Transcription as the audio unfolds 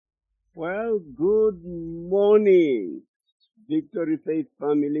Well, good morning, Victory Faith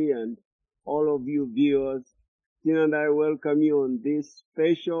family, and all of you viewers. Tina and I welcome you on this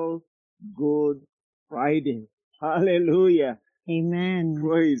special Good Friday. Hallelujah. Amen.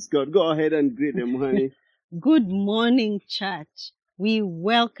 Praise God. Go ahead and greet them, honey. Good morning, church. We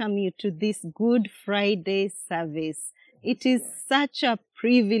welcome you to this Good Friday service. It is such a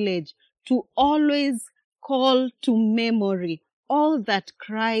privilege to always call to memory all that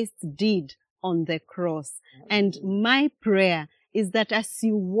Christ did on the cross. And my prayer is that as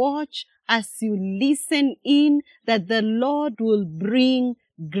you watch, as you listen in, that the Lord will bring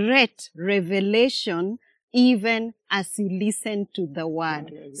great revelation even as you listen to the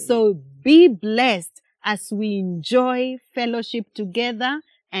word. Hallelujah. So be blessed as we enjoy fellowship together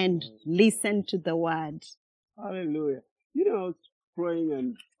and listen to the word. Hallelujah. You know, I was praying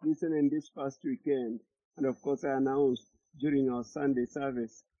and listening this past weekend, and of course, I announced during our Sunday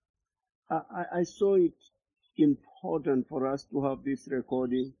service. I saw it important for us to have this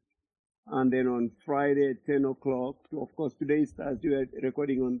recording. And then on Friday at 10 o'clock, of course, today is Thursday, we're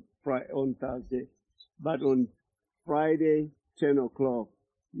recording on Thursday. But on Friday, 10 o'clock,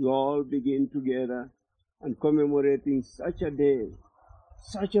 you all begin together and commemorating such a day,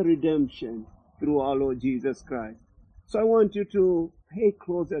 such a redemption through our Lord Jesus Christ. So I want you to pay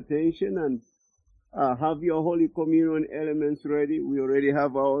close attention and have your Holy Communion elements ready. We already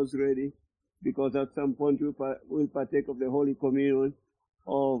have ours ready because at some point we'll partake of the Holy Communion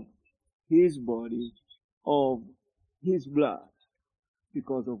of His body, of His blood,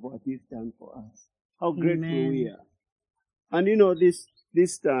 because of what He's done for us. How grateful we Amen. are. And you know, this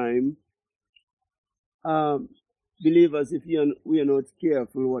time, believers, if we are not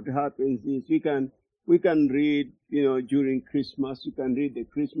careful, what happens is we can read, during Christmas, you can read the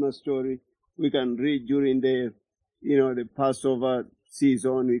Christmas story. We can read during the Passover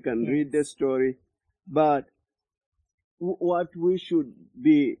season. We can read the story. But what we should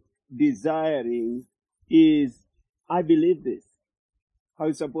be desiring is, I believe this. How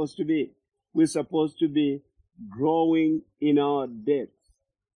it's supposed to be. We're supposed to be growing in our depth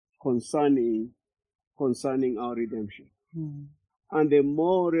concerning our redemption. Mm. And the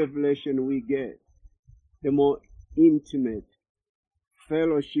more revelation we get, the more intimate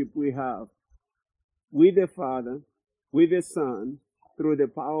fellowship we have with the Father, with the Son, through the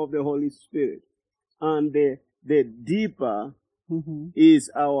power of the Holy Spirit. And the deeper is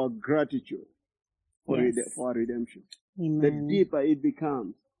our gratitude for our redemption. Amen. The deeper it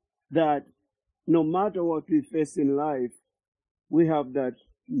becomes, that no matter what we face in life, we have that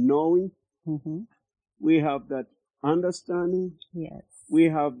knowing, we have that understanding, Yes. we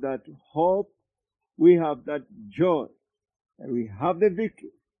have that hope, we have that joy, and we have the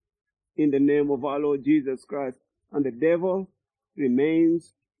victory in the name of our Lord Jesus Christ. And the devil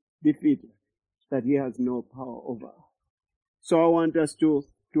remains defeated, that he has no power over us. So I want us to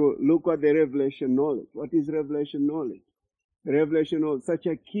look at the revelation knowledge. What is revelation knowledge? The revelation knowledge, such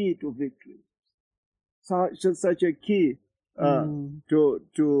a key to victory. Such a key for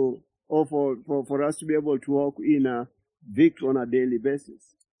us to be able to walk in a victory on a daily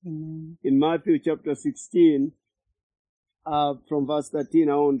basis. Amen. In Matthew chapter 16, from verse 13,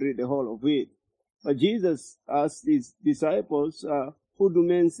 I won't read the whole of it. But Jesus asked his disciples, who do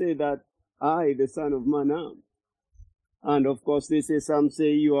men say that I, the Son of Man, am? And of course, some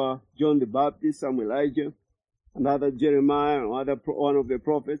say you are John the Baptist, some Elijah, another Jeremiah, or one of the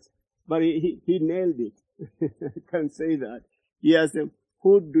prophets. But he nailed it. I can say that. He asked them,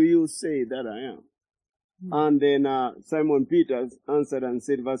 who do you say that I am? And then Simon Peter answered and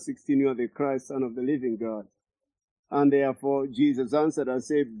said, verse 16, you are the Christ, Son of the living God. And therefore Jesus answered and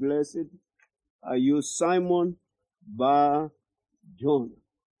said, blessed are you, Simon Bar-Jonah.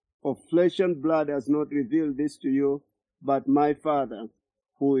 For flesh and blood has not revealed this to you, but my Father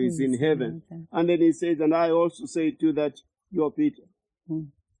who is in heaven. And then he says, and I also say to you that you are Peter.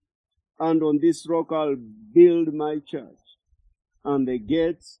 And on this rock I'll build my church, and the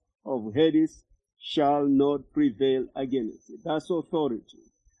gates of Hades shall not prevail against it. That's authority.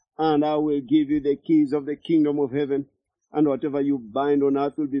 And I will give you the keys of the kingdom of heaven, and whatever you bind on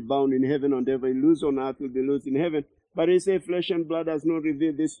earth will be bound in heaven, and whatever you loose on earth will be loosed in heaven. But he said, flesh and blood has not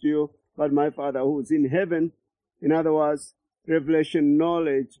revealed this to you, but my Father who is in heaven. In other words, revelation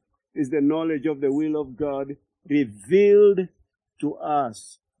knowledge is the knowledge of the will of God revealed to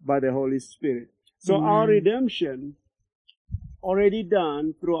us by the Holy Spirit. So our redemption already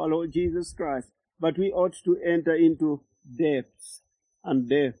done through our Lord Jesus Christ, but we ought to enter into depths and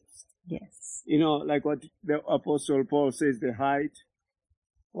depths. Yes. You know, like what the Apostle Paul says, the height,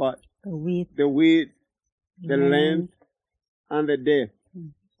 what? The width, The width, the length, and the depth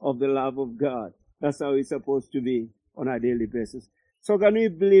of the love of God. That's how it's supposed to be on a daily basis. So can we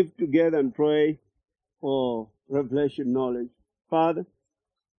believe together and pray for revelation knowledge? Father,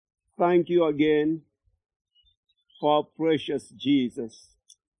 thank you again for precious Jesus,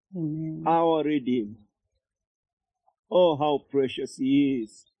 Amen. our Redeemer. Oh, how precious He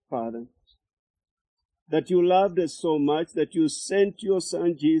is, Father, that you loved us so much that you sent your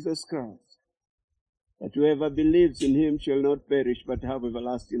Son, Jesus Christ, that whoever believes in Him shall not perish but have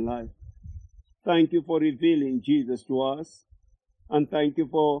everlasting life. Thank you for revealing Jesus to us, and thank you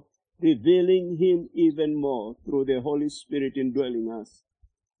for revealing Him even more through the Holy Spirit indwelling us,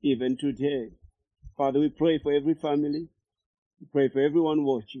 even today. Father, we pray for every family. We pray for everyone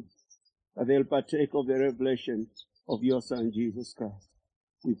watching, that they'll partake of the revelation of your Son, Jesus Christ.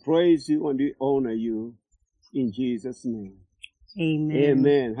 We praise you and we honor you in Jesus' name. Amen.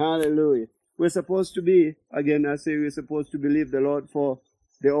 Amen. Hallelujah. We're supposed to be, again, I say we're supposed to believe the Lord for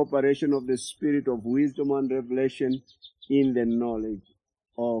the operation of the Spirit of wisdom and revelation in the knowledge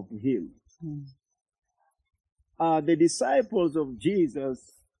of Him. The disciples of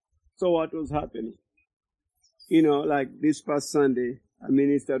Jesus saw what was happening. You know, like this past Sunday, I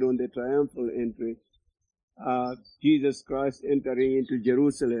ministered on the triumphal entry. Jesus Christ entering into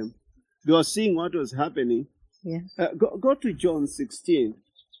Jerusalem. They were seeing what was happening. Yeah. Go to John 16.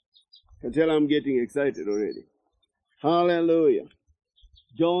 I can tell I'm getting excited already. Hallelujah.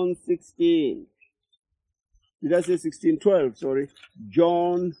 John 16. Did I say 16? 12, sorry.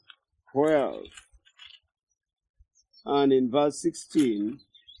 John 12. And in verse 16,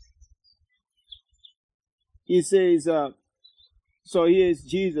 he says, so here is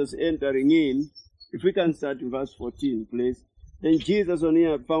Jesus entering in. If we can start in verse 14, please. Then Jesus on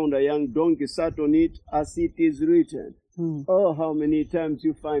here found a young donkey, sat on it, as it is written. Oh, how many times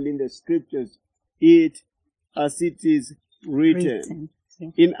you find in the scriptures it as it is written. Yeah.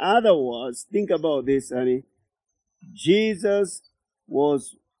 In other words, think about this, honey. Jesus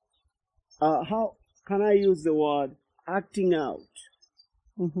was, how can I use the word, acting out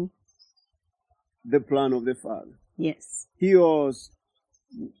the plan of the Father. Yes. He was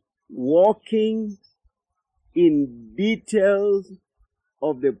walking in details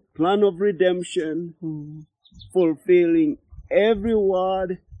of the plan of redemption, fulfilling every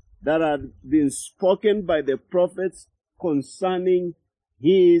word that had been spoken by the prophets concerning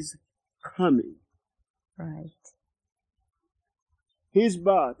His coming. Right. His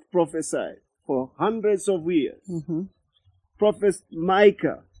birth prophesied for hundreds of years. Prophet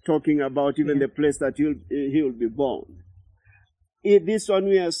Micah talking about even the place that he will be born. This one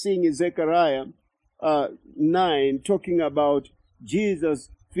we are seeing in Zechariah 9 talking about Jesus,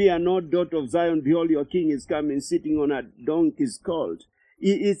 fear not, daughter of Zion, behold your king is coming, sitting on a donkey's colt.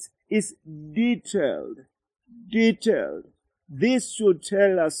 It's detailed. This should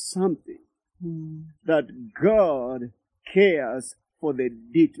tell us something, that God cares for the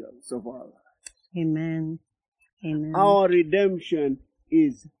details of our life. Amen. Amen. Our redemption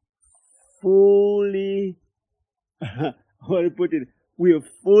is fully, how do I put it? We are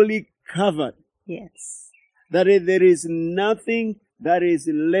fully covered. Yes. That is, there is nothing that is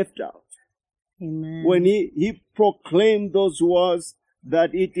left out. Amen. When he proclaimed those words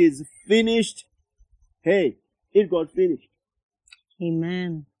that it is finished, hey, it got finished.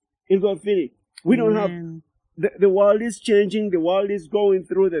 Amen. It got finished. We don't have, the world is changing, the world is going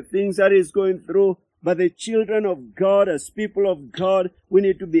through the things that is going through, but the children of God, as people of God, we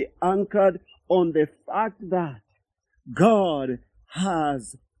need to be anchored on the fact that God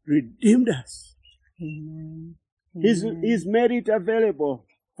has redeemed us. Amen. He's made it available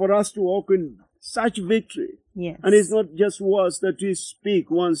for us to walk in such victory. Yes. And it's not just words that we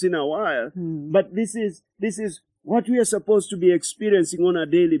speak once in a while, but this is what we are supposed to be experiencing on a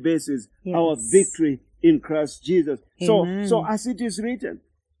daily basis, our victory in Christ Jesus. So as it is written,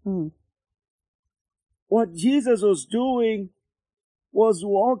 what Jesus was doing was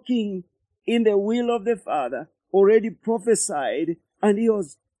walking in the will of the Father, already prophesied, and he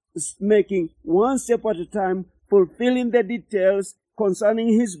was making one step at a time, fulfilling the details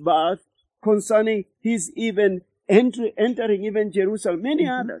concerning his birth, concerning his even entering even Jerusalem, many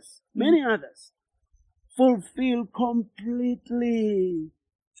others, fulfill completely.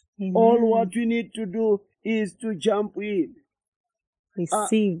 Amen. All what we need to do is to jump in.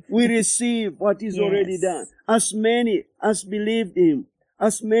 Receive. We receive what is already done. As many as believed him,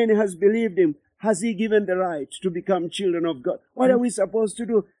 as many has believed him, has he given the right to become children of God. What are we supposed to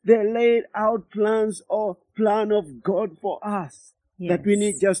do? They laid out plans or plan of God for us that we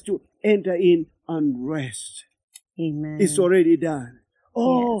need just to enter in and rest. Amen. It's already done.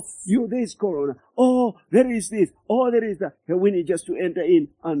 Oh, Yes. there is corona. Oh, there is this. Oh, there is that. And we need just to enter in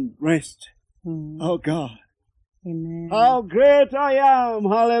and rest. Mm. Oh, God. Amen. How great I am.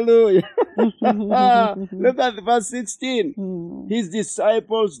 Hallelujah. Look at verse 16. Mm. His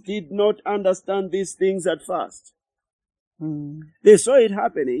disciples did not understand these things at first. Mm. They saw it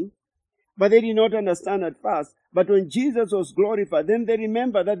happening, but they did not understand at first. But when Jesus was glorified, then they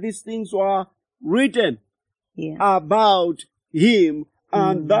remember that these things were written Yeah. about him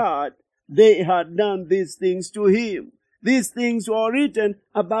and that they had done these things to him. These things were written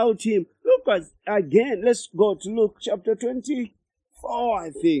about him. Look again, let's go to Luke chapter 24, I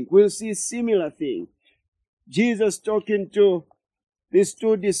think. We'll see similar thing. Jesus talking to these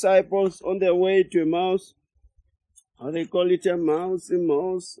two disciples on their way to Emmaus. How they call it Emmaus.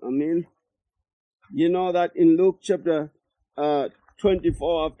 I mean, you know that in Luke chapter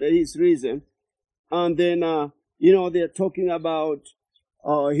 24 after his risen. And then, they're talking about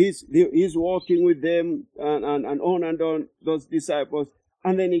he's walking with them and on, those disciples.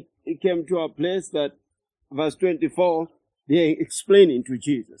 And then he came to a place that, verse 24, they're explaining to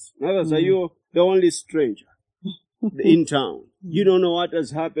Jesus. In other words, are you the only stranger in town? You don't know what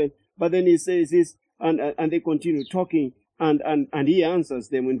has happened. But then he says this, and they continue talking, and he answers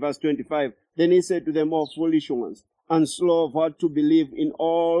them in verse 25. Then he said to them, "O foolish ones, and slow of heart to believe in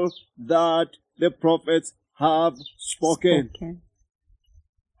all that the prophets have spoken."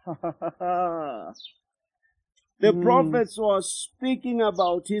 The prophets were speaking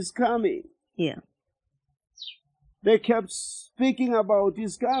about his coming. Yeah. They kept speaking about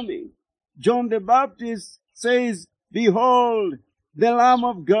his coming. John the Baptist says, "Behold, the Lamb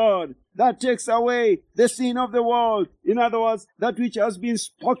of God that takes away the sin of the world." In other words, that which has been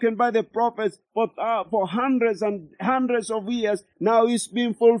spoken by the prophets for hundreds and hundreds of years now is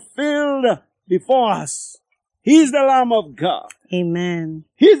being fulfilled before us. He's the Lamb of God. Amen.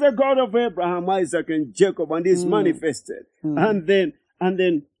 He's the God of Abraham, Isaac, and Jacob, and he's manifested. And then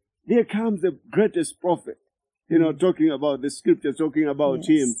there comes the greatest prophet, talking about the scripture, talking about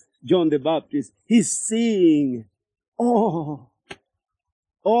him, John the Baptist. He's seeing all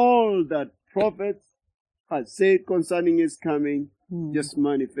that prophets had said concerning his coming, just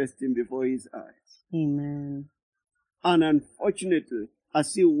manifesting before his eyes. Amen. And unfortunately,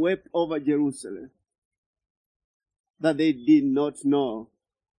 as he wept over Jerusalem, that they did not know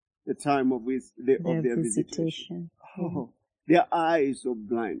the time of their visitation. Oh, their eyes were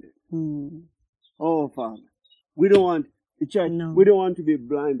blinded. Oh, Father, we don't want the church. No. We don't want to be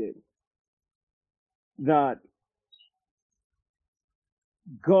blinded. That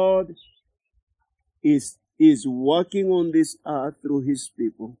God is working on this earth through his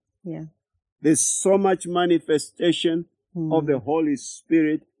people. Yeah. There's so much manifestation of the Holy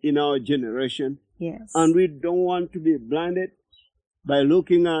Spirit in our generation. Yes. And we don't want to be blinded by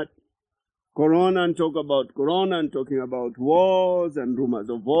looking at Corona and talking about wars and rumors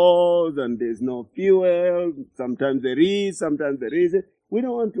of wars, and there's no fuel. Sometimes there is, sometimes there isn't. We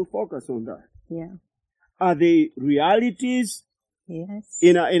don't want to focus on that. Yeah. Are they realities? Yes.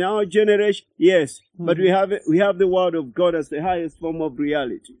 In our generation, yes. But we have the Word of God as the highest form of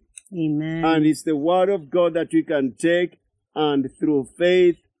reality. Amen. And it's the Word of God that we can take and through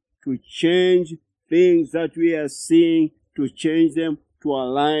faith to change things that we are seeing, to change them, to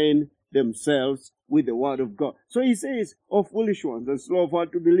align themselves with the Word of God. So he says, "O foolish ones, and slow of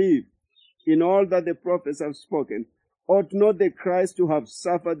heart to believe in all that the prophets have spoken. Ought not the Christ to have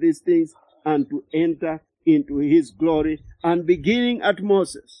suffered these things and to enter into his glory?" And beginning at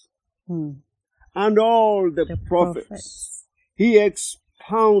Moses and all the prophets, he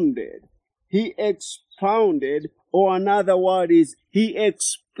expounded, or another word is, he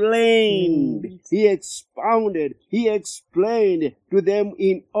explained, he expounded, he explained to them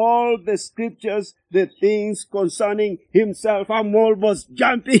in all the scriptures the things concerning himself. I'm almost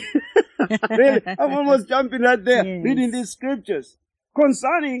jumping. Really, I'm almost jumping right there, reading these scriptures.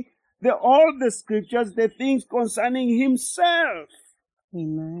 Concerning all the scriptures, the things concerning himself.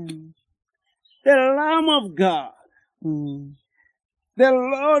 Amen. The Lamb of God. The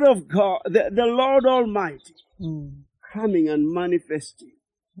Lord of God, the Lord Almighty, coming and manifesting,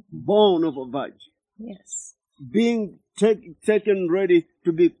 born of a virgin, Yes. being taken ready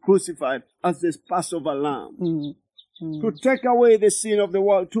to be crucified as the Passover lamb, to take away the sin of the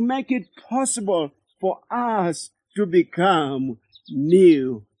world, to make it possible for us to become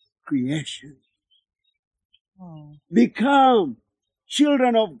new creation. Become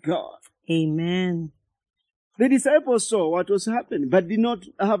children of God. Amen. The disciples saw what was happening, but did not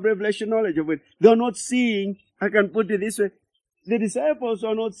have revelation knowledge of it. They are not seeing, I can put it this way, the disciples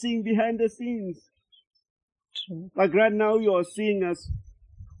are not seeing behind the scenes. True. Like right now, you are seeing us,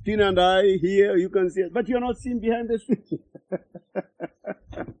 Tina and I here, you can see us, but you're not seeing behind the scenes.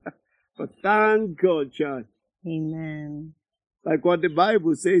 But thank God, church. Amen. Like what the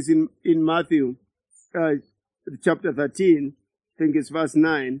Bible says in Matthew chapter 13, I think it's verse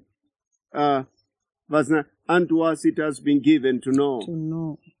 9. Verse 9, unto us it has been given to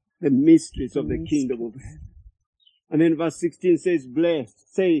know the mysteries of the kingdom of heaven. And then verse 16 says,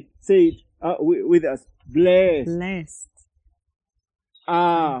 blessed. Say it with us. Blessed. Blessed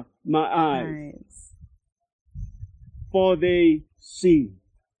are my eyes, for they see.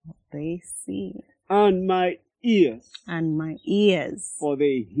 They see. And my ears, for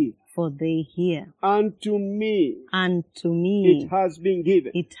they hear. Unto me, it has been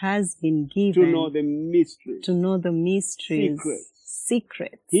given. To know the mysteries.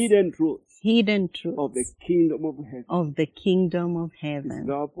 Secrets. Hidden truths. Of the kingdom of heaven. This is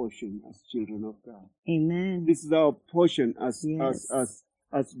our portion as children of God. Amen. This is our portion as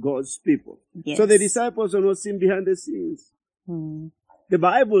God's people. Yes. So the disciples are not seen behind the scenes. The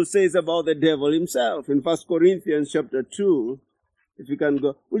Bible says about the devil himself in 1 Corinthians chapter 2. If you can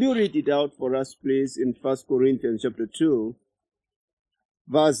go, will you read it out for us, please, in 1 Corinthians chapter 2,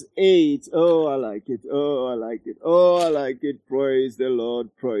 verse 8. Oh, I like it. Oh, I like it. Oh, I like it. Praise the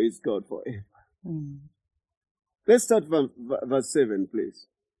Lord. Praise God forever. Let's start from verse 7, please.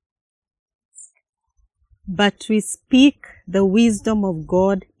 But we speak the wisdom of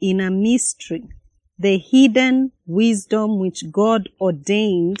God in a mystery, the hidden wisdom which God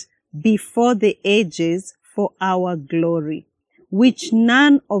ordained before the ages for our glory, which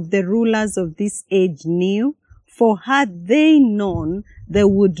none of the rulers of this age knew, for had they known, they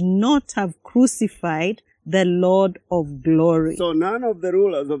would not have crucified the Lord of glory. So none of the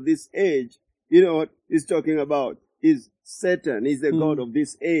rulers of this age, you know what he's talking about, is Satan, is the God of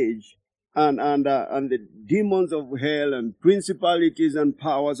this age, and the demons of hell and principalities and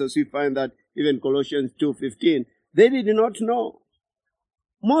powers, as we find that even Colossians 2:15, they did not know.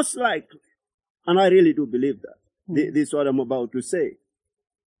 Most likely, and I really do believe that. This is what I'm about to say.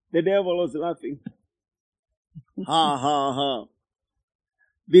 The devil was laughing. Ha, ha, ha.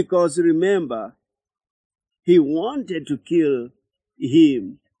 Because remember, he wanted to kill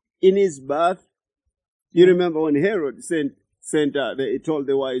him in his birth. You remember when Herod he told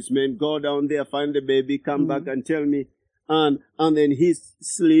the wise men, go down there, find the baby, come back and tell me. And then he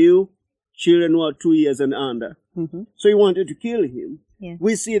slew children who are 2 years and under. So he wanted to kill him. Yeah.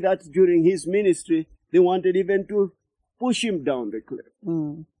 We see that during his ministry, they wanted even to push him down the cliff.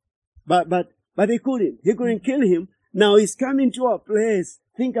 But they couldn't. He couldn't kill him. Now he's coming to a place.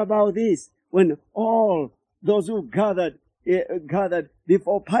 Think about this. When all those who gathered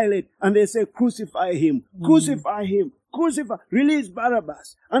before Pilate, and they say, crucify him, crucify him, crucify, release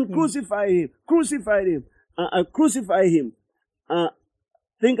Barabbas, and crucify him, crucify him, crucify him.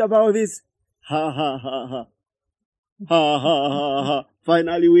 Think about this. Ha, ha, ha, ha. Ha, ha, ha, ha.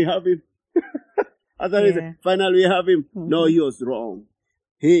 Finally we have him. Finally we have him. No, he was wrong.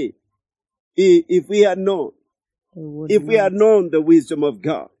 If we had known, we had known the wisdom of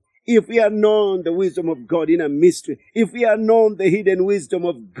God, if we had known the wisdom of God in a mystery, if we had known the hidden wisdom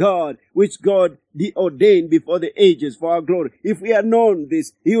of God, which God ordained before the ages for our glory, if we had known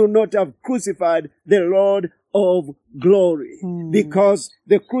this, he would not have crucified the Lord of glory, because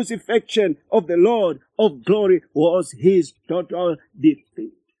the crucifixion of the Lord of glory was his total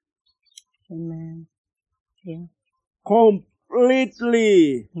defeat. Amen. Yeah.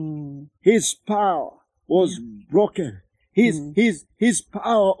 Completely. His power was broken. His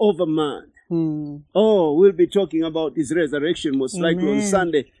power over man. Oh, we'll be talking about his resurrection most likely on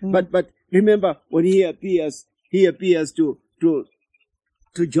Sunday. But remember, when he appears to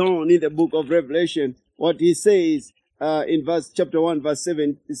John in the book of Revelation, what he says in chapter 1, verse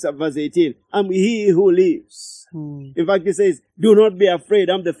 18, I'm he who lives. In fact, he says, do not be afraid,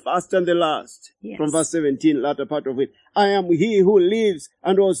 I'm the first and the last. Yes. From verse 17, latter part of it. I am he who lives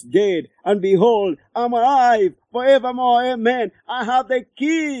and was dead, and behold, I'm alive forevermore. Amen. I have the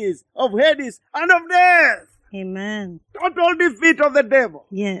keys of Hades and of death. Amen. Total defeat of the devil.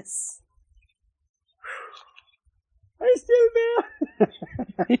 Yes. Are you still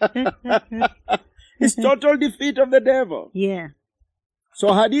there? It's total defeat of the devil. Yeah.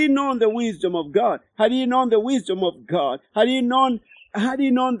 So had he known the wisdom of God, had he known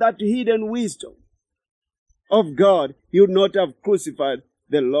that hidden wisdom of God, he would not have crucified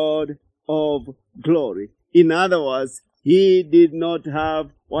the Lord of glory. In other words, he did not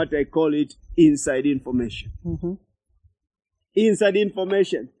have what I call it inside information. Inside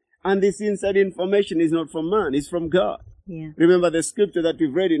information. And this inside information is not from man, it's from God. Yeah. Remember the scripture that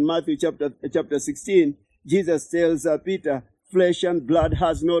we've read in Matthew chapter 16. Jesus tells Peter, flesh and blood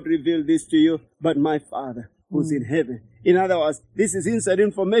has not revealed this to you, but my Father who's in heaven. In other words, this is inside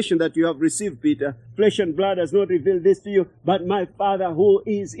information that you have received, Peter. Flesh and blood has not revealed this to you, but my Father who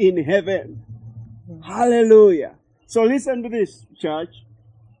is in heaven. Hallelujah. So listen to this, church.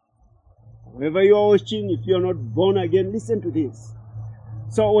 Whoever you are watching, if you're not born again, listen to this.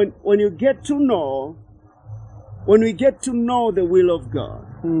 So when you get to know, when we get to know the will of God,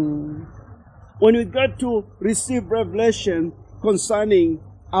 when we get to receive revelation concerning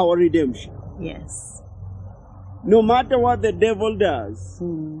our redemption, Yes. no matter what the devil does,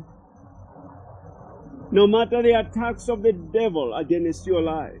 no matter the attacks of the devil against your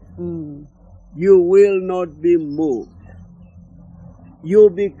life, you will not be moved. You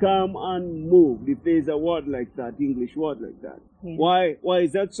become unmoved. If there's a word like that, English word like that. Yeah. Why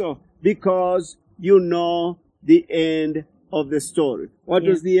is that so? Because you know the end of the story. What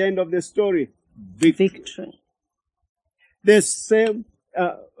is the end of the story? Victory. The same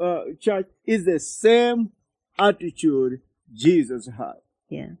church is the same attitude Jesus had.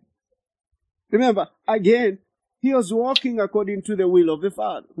 Yeah. Remember, again, he was walking according to the will of the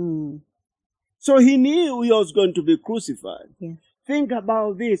Father. So he knew he was going to be crucified. Yeah. Think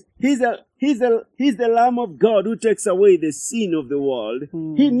about this. He's the Lamb of God who takes away the sin of the world.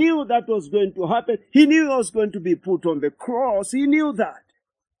 He knew that was going to happen. He knew he was going to be put on the cross. He knew that.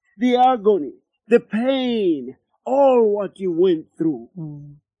 The agony, the pain, all what he went through.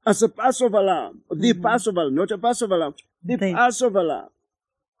 As a Passover lamb. The Passover, not a Passover lamb. The Passover lamb.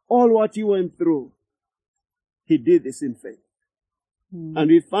 All what he went through. He did this in faith. And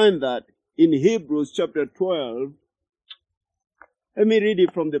we find that in Hebrews chapter 12. Let me read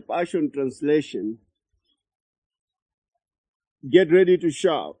it from the Passion Translation. Get ready to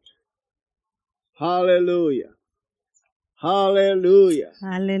shout. Hallelujah. Hallelujah.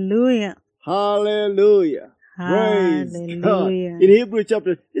 Hallelujah. Hallelujah. Praise God. In Hebrew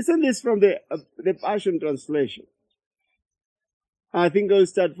chapter, listen this from the Passion Translation. I think I'll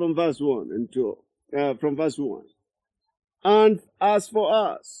start from verse 1 and 2. From verse 1. And as for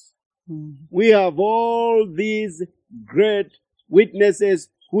us, we have all these great witnesses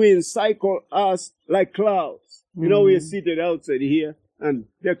who encircle us like clouds. You know, we are seated outside here, and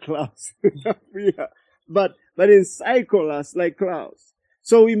they're clouds. Yeah. But encircle us like clouds.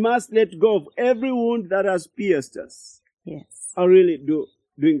 So we must let go of every wound that has pierced us. Yes. I really do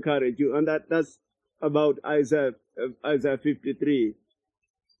encourage you. And that's about Isaiah 53.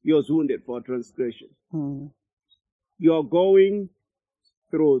 He was wounded for transgression. You are going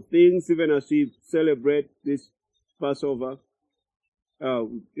through things even as we celebrate this Passover.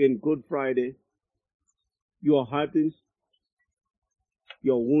 In Good Friday, you are hurting,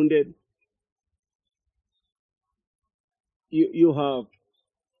 you're wounded, you have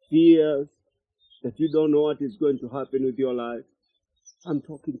fears that you don't know what is going to happen with your life. I'm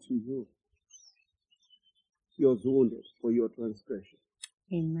talking to you. You're wounded for your transgression.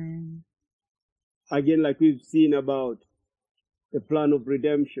 Amen. Again, like we've seen about the plan of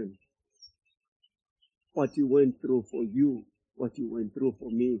redemption, what you went through for you, what you went through for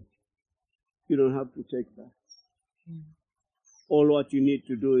me. You don't have to take that. All what you need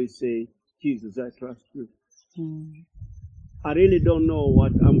to do is say, Jesus, I trust you. I really don't know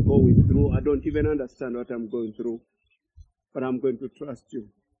what I'm going through. I don't even understand what I'm going through. But I'm going to trust you.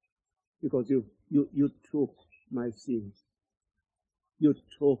 Because you took my sins. You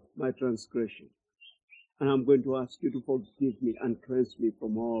took my transgression. And I'm going to ask you to forgive me and cleanse me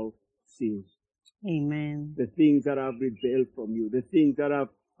from all sin. Amen. The things that I've rebelled from you, the things that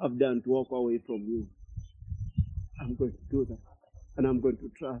I've done to walk away from you. I'm going to do that. And I'm going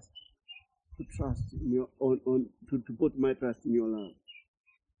to trust in your to put my trust in your love.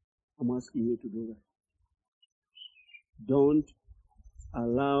 I'm asking you to do that. Don't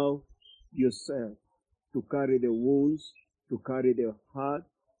allow yourself to carry the wounds, to carry the hurt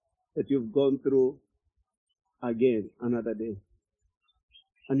that you've gone through again another day.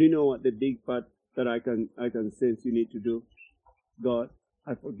 And you know what the big part that I can sense you need to do? God,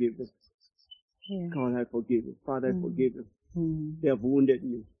 I forgive them. Yeah. God, I forgive them. Father, I forgive them. They have wounded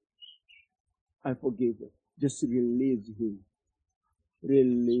me. I forgive them. Just release him.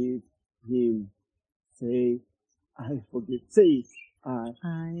 Release him. Say, I forgive. Say, I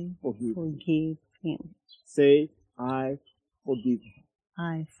forgive him. Say, I forgive her.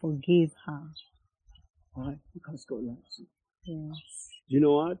 I forgive her. Why? Because God loves you. Yes. You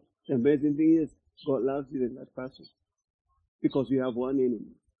know what? The amazing thing is, God loves you in that person. Because we have one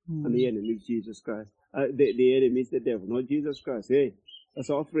enemy. And the enemy is Jesus Christ. The enemy is the devil, not Jesus Christ. Hey, that's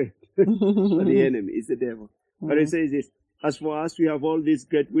our friend. But the enemy is the devil. But it says this, as for us, we have all these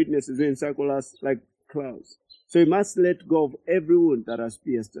great witnesses who encircle us like clouds. So we must let go of every wound that has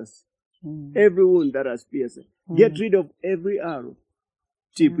pierced us. Mm. Every wound that has pierced us. Mm. Get rid of every arrow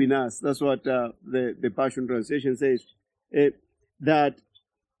tip in us. That's what the Passion Translation says. That,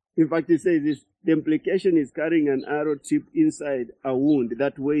 in fact, it says this, the implication is carrying an arrow tip inside a wound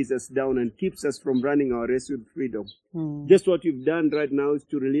that weighs us down and keeps us from running our race with freedom. Mm. Just what you've done right now is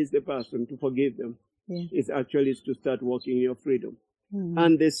to release the person, to forgive them. Yeah. It's actually to start walking in your freedom. Mm.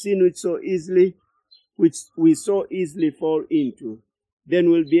 And the sin which we so easily fall into, then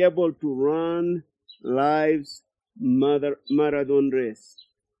we'll be able to run life's marathon race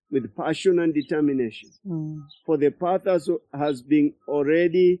with passion and determination. Mm. For the path has been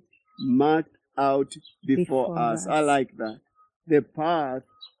already marked out before us. I like that. The path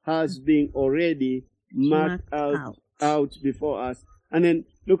has been already marked out before us. And then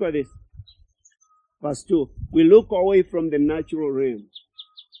look at this. Verse 2. We look away from the natural realm.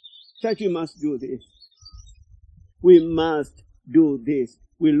 Church, we must do this. We must do this.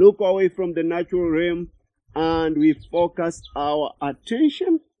 We look away from the natural realm and we focus our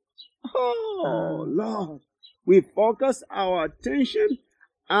attention. Oh, Lord. We focus our attention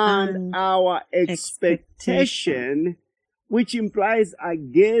and our expectation, which implies a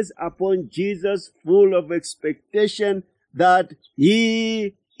gaze upon Jesus full of expectation that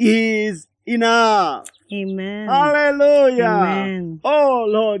He is enough. Amen. Hallelujah. Amen. Oh,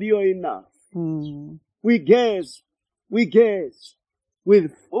 Lord, you're enough. Mm. We gaze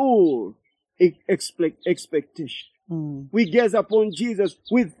with full expectation. Mm. We gaze upon Jesus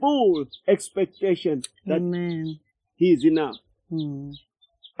with full expectation that Amen. He is enough. Mm.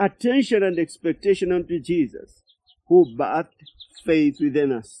 Attention and expectation unto Jesus, who birthed faith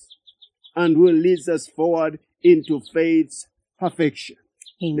within us and will lead us forward into faith's perfection.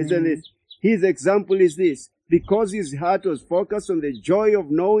 Amen. Listen to this. His example is this. Because his heart was focused on the joy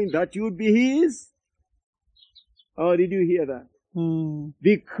of knowing that you would be his. Oh, did you hear that? Mm.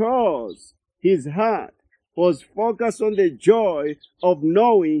 Because his heart was focused on the joy of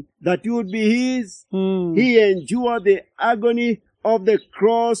knowing that you would be his, he endured the agony of the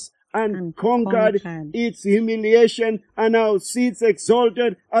cross and conquered its humiliation, and now sits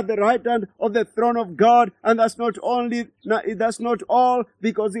exalted at the right hand of the throne of God. And that's not all,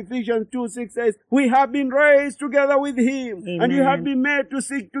 because Ephesians 2:6 says, we have been raised together with him. Amen. And you have been made to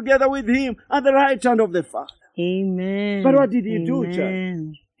sit together with him at the right hand of the Father. Amen. But what did he do,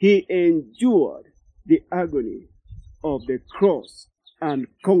 church? He endured the agony of the cross and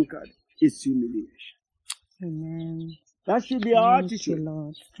conquered its humiliation. Amen. That should be our attitude. Thank you,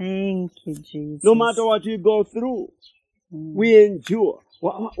 Lord. Thank you, Jesus. No matter what we go through, we endure.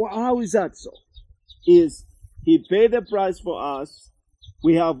 How is that so? Is he paid the price for us.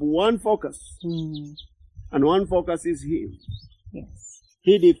 We have one focus. And one focus is him. Yes.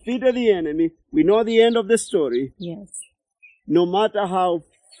 He defeated the enemy. We know the end of the story. Yes. No matter how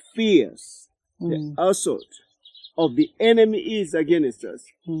fierce the assault of the enemy is against us,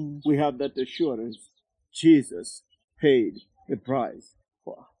 we have that assurance. Jesus paid the price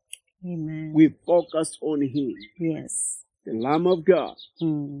for us. Amen. We focused on him. Yes. The Lamb of God.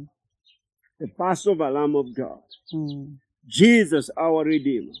 The Passover Lamb of God. Jesus, our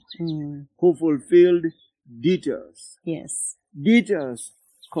Redeemer, who fulfilled details. Yes. Details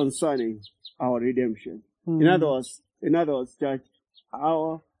concerning our redemption. In other words, church,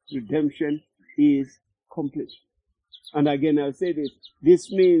 our redemption is complete. And again, I'll say this.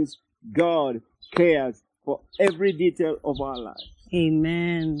 This means God cares for every detail of our lives.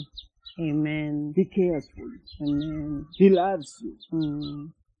 Amen. Amen. He cares for you. Amen. He loves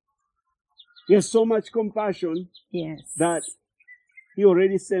you. He has so much compassion that he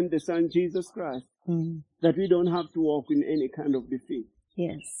already sent the Son Jesus Christ that we don't have to walk in any kind of defeat.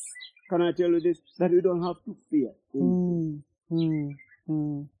 Yes. Can I tell you this? That we don't have to fear.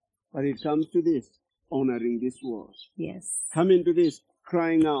 But it comes to this, honoring this word. Yes. Coming to this,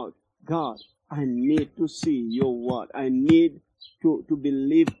 crying out, God, I need to see your word. I need to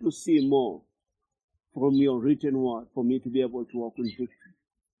believe, to see more from your written word for me to be able to walk in victory.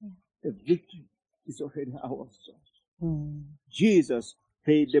 The victory is already ours. Jesus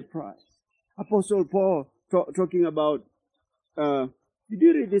paid the price. Apostle Paul talking about, did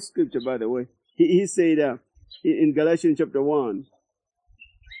you read this scripture, by the way? He said in Galatians chapter 1,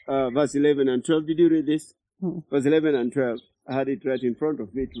 verse 11 and 12. Did you read this? Verse 11 and 12. I had it right in front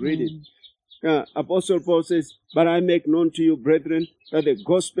of me to read it. Apostle Paul says, but I make known to you, brethren, that the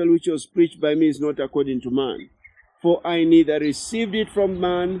gospel which was preached by me is not according to man. For I neither received it from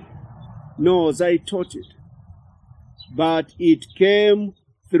man, nor was I taught it. But it came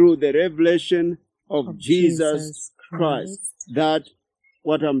through the revelation of Jesus Christ. That,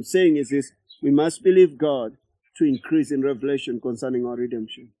 what I'm saying is this, we must believe God to increase in revelation concerning our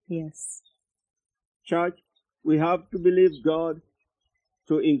redemption. Yes. Church, we have to believe God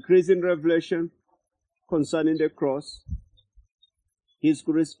to increase in revelation concerning the cross, His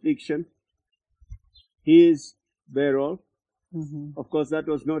crucifixion, His burial. Of course, that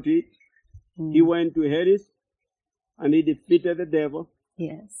was not it. He went to Hades and He defeated the devil.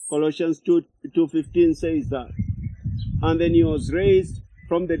 Yes. Colossians 2:15 says that. And then He was raised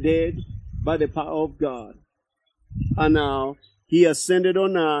from the dead by the power of God. And now He ascended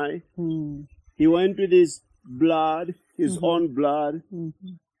on high. He went with His blood, His own blood,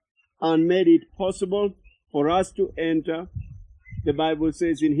 and made it possible for us to enter. The Bible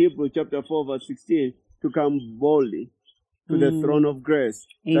says in Hebrews chapter 4 verse 16, to come boldly to the throne of grace,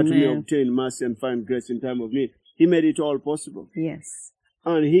 that we may obtain mercy and find grace in time of need. He made it all possible. Yes.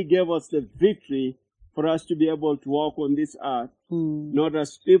 And He gave us the victory for us to be able to walk on this earth, not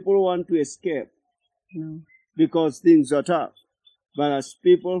as people who want to escape because things are tough, but as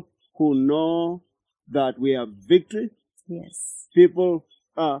people who know that we have victory. Yes. People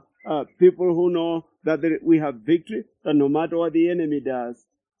who know that we have victory, that no matter what the enemy does,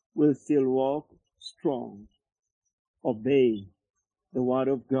 we'll still walk strong, obeying the word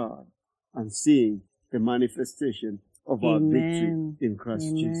of God and seeing the manifestation of our victory in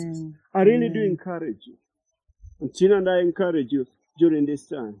Christ Jesus. I really do encourage you. And Tina and I encourage you during this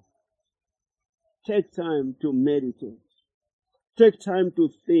time. Take time to meditate. Take time to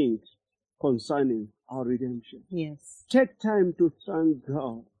think concerning our redemption. Yes. Take time to thank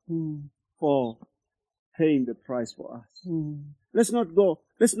God for paying the price for us. Let's not go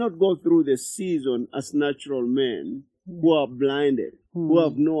through the season as natural men who are blinded, who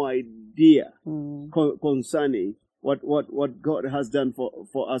have no idea concerning what God has done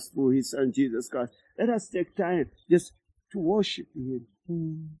for us through His Son Jesus Christ. Let us take time just to worship Him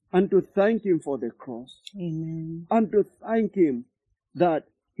and to thank Him for the cross. Amen. And to thank Him that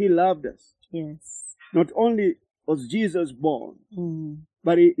He loved us. Yes. Not only was Jesus born,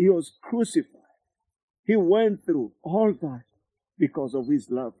 but He was crucified. He went through all that because of His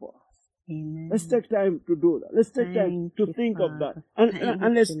love for us. Amen. Let's take time to do that. Let's take time to think of that.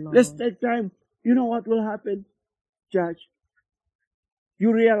 And let's take time. You know what will happen, church?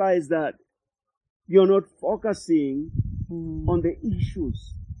 You realize that you're not focusing on the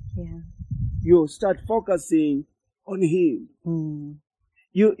issues. Yeah. You start focusing on Him.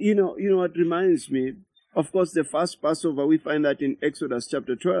 You know what reminds me? Of course, the first Passover, we find that in Exodus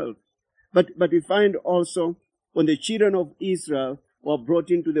chapter 12. But we find also when the children of Israel were brought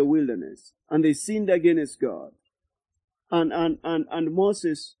into the wilderness and they sinned against God. And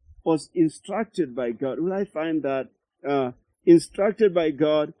Moses was instructed by God. Will I find that? Instructed by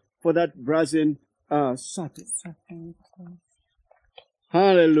God for that brazen serpent.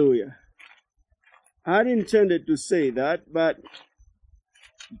 Hallelujah. I had intended to say that, but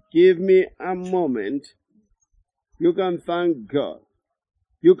give me a moment. You can thank God.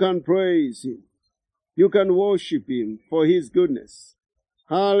 You can praise Him. You can worship Him for His goodness.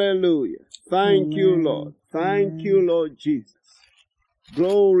 Hallelujah. Thank you, Lord. Thank you, Lord Jesus.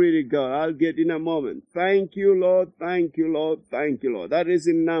 Glory to God. I'll get in a moment. Thank you, Lord. Thank you, Lord. Thank you, Lord. That is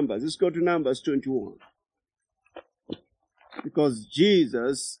in Numbers. Let's go to Numbers 21. Because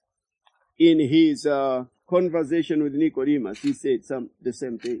Jesus, in His conversation with Nicodemus, He said the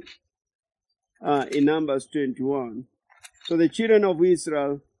same thing. In Numbers 21. So the children of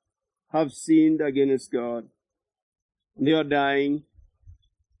Israel have sinned against God. They are dying.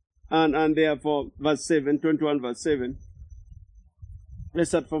 And therefore, verse 7, 21 verse 7. Let's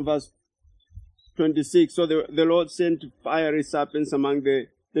start from verse 26. So the Lord sent fiery serpents among the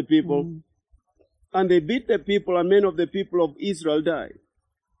people. And they beat the people, and many of the people of Israel died.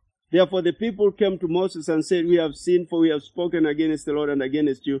 Therefore the people came to Moses and said, we have sinned, for we have spoken against the Lord and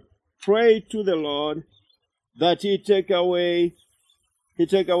against you. Pray to the Lord that He take away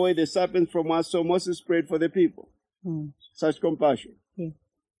the serpents from us. So Moses prayed for the people. Such compassion. Yeah.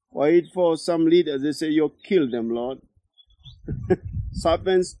 Why for some leaders, they say, you kill them, Lord.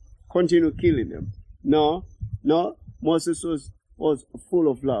 Serpents, continue killing them. No, Moses was full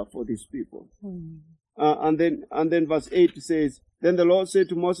of love for these people. And then verse 8 says, then the Lord said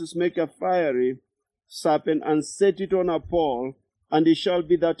to Moses, make a fiery serpent and set it on a pole, and it shall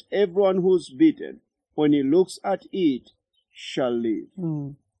be that everyone who's bitten, when he looks at it, shall live.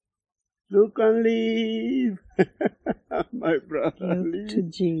 Look and live. My brother. Look to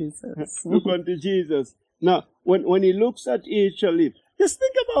Jesus. Look unto Jesus. Now, when he looks at it, shall live. Just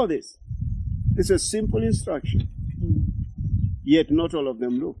think about this. It's a simple instruction. Yet not all of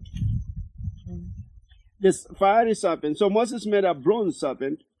them looked. This fiery serpent. So Moses made a bronze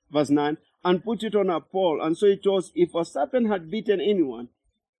serpent verse 9, and put it on a pole. And so it was, if a serpent had bitten anyone,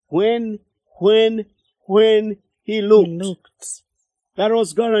 when he looked, that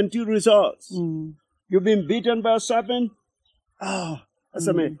was guaranteed results. You've been bitten by a serpent? Oh, that's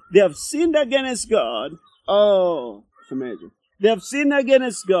amazing. They have sinned against God. Oh, it's amazing. They have sinned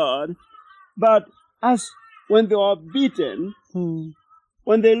against God, but as when they were bitten,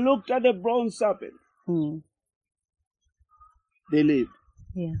 when they looked at the bronze serpent, they lived.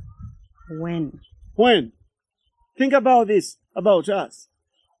 Yeah. When? Think about this, about us.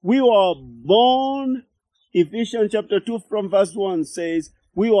 We were born, Ephesians chapter 2 from verse 1 says,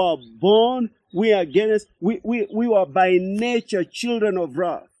 we were born, we were by nature children of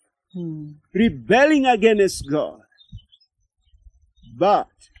wrath, rebelling against God. But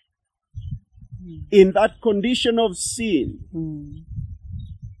in that condition of sin,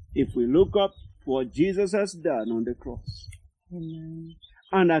 if we look up what Jesus has done on the cross,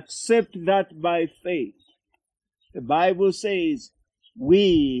 and accept that by faith, the Bible says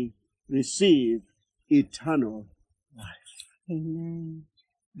we receive eternal life. Amen.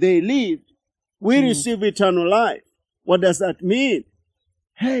 They lived. We receive eternal life. What does that mean?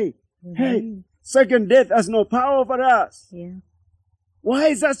 Hey, second death has no power over us. Yeah. Why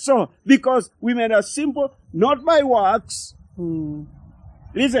is that so? Because we made a simple, not by works.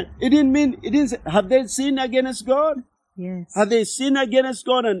 Listen, it didn't say, have they sinned against God? Yes. Have they sinned against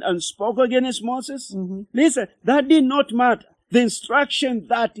God and spoke against Moses? Listen, that did not matter. The instruction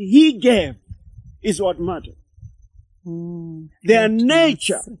that he gave is what mattered. Their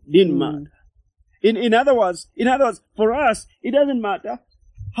nature didn't matter. In other words, for us, it doesn't matter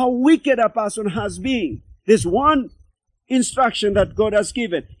how wicked a person has been. There's one instruction that God has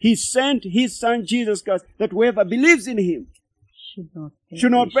given. He sent his son Jesus Christ, that whoever believes in him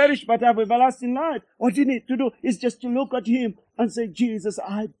should not perish but have everlasting life. What you need to do is just to look at him and say, Jesus,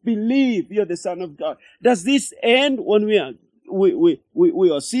 I believe you're the Son of God. Does this end when we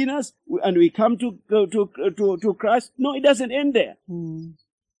are sinners and we come to Christ? No, it doesn't end there.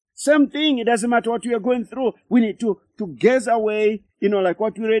 Same thing, it doesn't matter what we are going through. We need to gaze away, like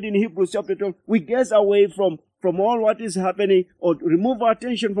what we read in Hebrews chapter 12. We gaze away from all what is happening, or remove our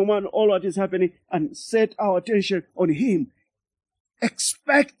attention from all what is happening and set our attention on him,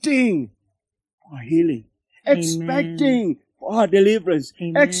 expecting for healing, expecting for our deliverance,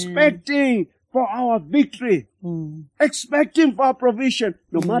 expecting for our victory, expecting for our provision,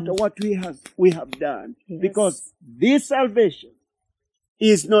 no matter what we have done. Yes. Because this salvation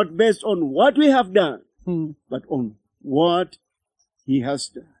is not based on what we have done, but on what he has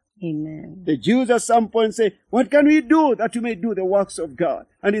done. Amen. The Jews at some point say, what can we do that we may do the works of God?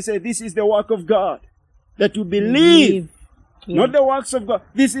 And he said, this is the work of God, that you believe. Not the works of God.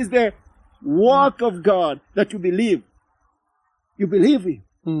 This is the work of God, that you believe. You believe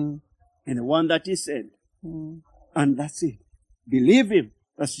him. And the one that he sent. And that's it. Believe him.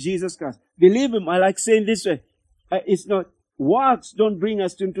 That's Jesus Christ. Believe him. I like saying this way. It's not, works don't bring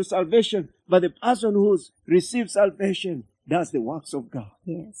us into salvation, but the person who's received salvation does the works of God.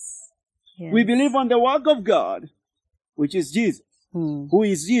 Yes. We believe on the work of God, which is Jesus. Who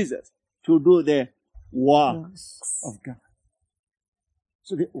is Jesus? To do the works of God.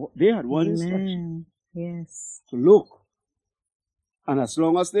 So they had one instruction. Yes. To look. And as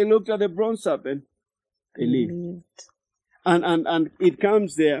long as they looked at the bronze serpent, they lived. And it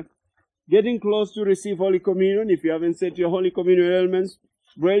comes there, getting close to receive Holy Communion. If you haven't said your Holy Communion elements,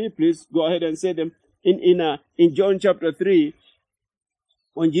 ready, please go ahead and say them. In John chapter 3,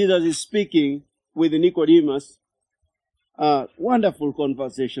 when Jesus is speaking with Nicodemus, wonderful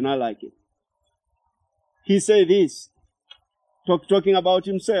conversation, I like it. He said this, talking about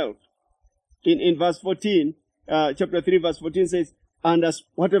himself. In verse 14, chapter 3, verse 14 says, and as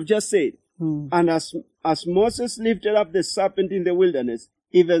what I've just said, and as Moses lifted up the serpent in the wilderness,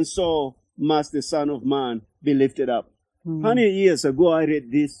 even so must the Son of Man be lifted up. How many years ago I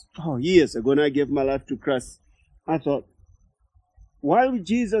read this? Years ago, when I gave my life to Christ, I thought, why would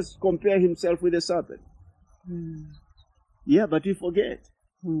Jesus compare himself with a serpent? Yeah, but we forget.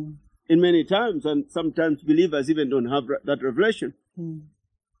 In many times, and sometimes believers even don't have that revelation.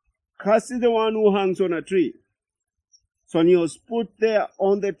 Christ is the one who hangs on a tree. So when he was put there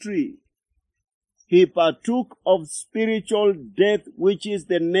on the tree, he partook of spiritual death, which is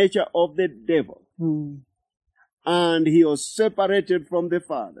the nature of the devil. And he was separated from the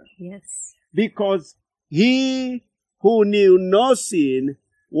Father. Yes. Because he who knew no sin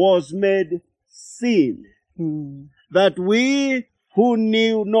was made sin. That we who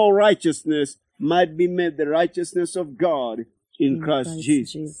knew no righteousness might be made the righteousness of God in Christ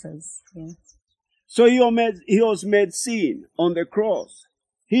Jesus. Yes. So he was made sin on the cross.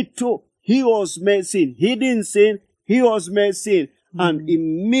 He was made sin. He didn't sin. He was made sin. And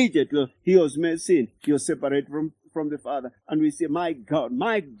immediately he was made sin. He was separated from the Father. And we say, my God,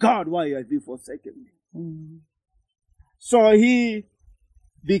 why have you forsaken me? So he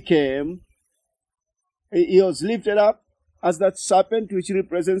was lifted up as that serpent which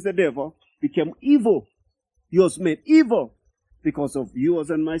represents the devil, became evil. He was made evil because of yours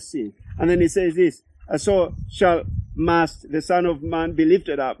and my sin. And then he says this, so must the Son of Man be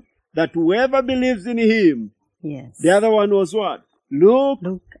lifted up, that whoever believes in him. Yes. The other one was what? Looked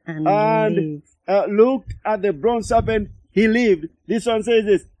and looked at the bronze serpent, he lived. This one says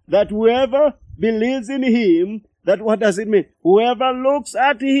this, that whoever believes in him, that what does it mean? Whoever looks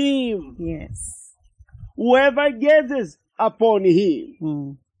at him. Yes. Whoever gazes upon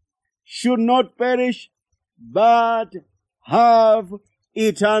him should not perish, but have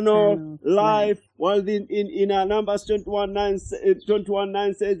eternal life. Well, in Numbers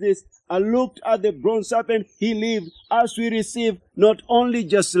 21:9 says this, I looked at the bronze serpent, he lived. As we receive not only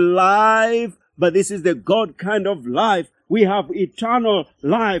just life, but this is the God kind of life. We have eternal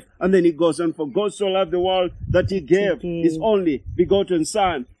life. And then he goes on, for God so loved the world that he gave his only begotten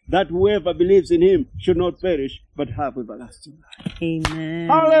Son, that whoever believes in him should not perish, but have everlasting life. Amen.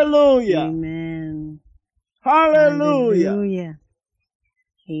 Hallelujah. Amen. Hallelujah. Hallelujah.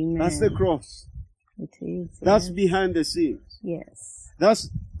 Amen. That's the cross. It is. That's behind the scenes. Yes.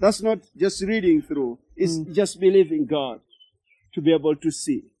 That's not just reading through. It's just believing God to be able to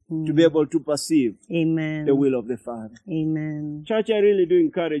see, to be able to perceive Amen. the will of the Father. Amen. Church, I really do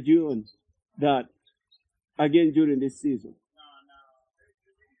encourage you on that again during this season.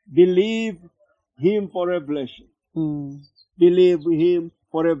 Believe him for revelation. Believe him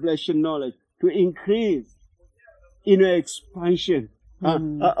for revelation knowledge to increase in your expansion.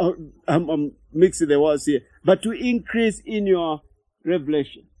 I'm mixing the words here, but to increase in your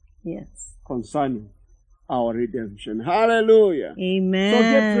revelation. Yes. Concerning our redemption. Hallelujah. Amen. So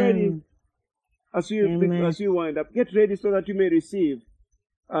get ready as you wind up. Get ready so that you may receive,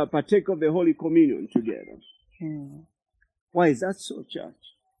 partake of the Holy Communion together. Why is that so, church?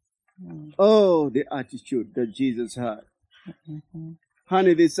 Oh, the attitude that Jesus had.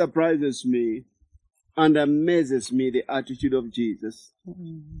 Honey, this surprises me and amazes me, the attitude of Jesus.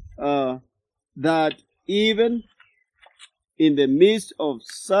 That even in the midst of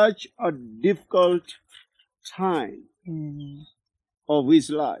such a difficult time of his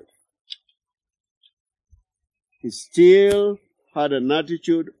life, he still had an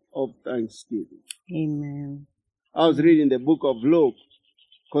attitude of thanksgiving. Amen. I was reading the book of Luke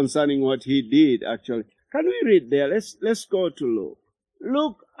concerning what he did, actually. Can we read there? Let's go to Luke.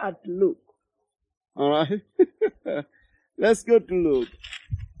 Look at Luke. All right? Let's go to Luke.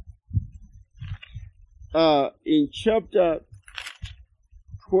 In chapter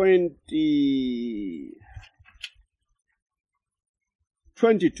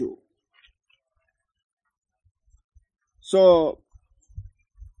 22. So,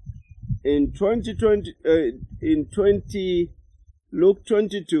 in Luke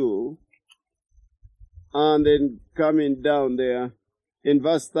 22, and then coming down there, in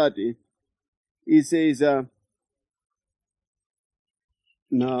verse 30, he says,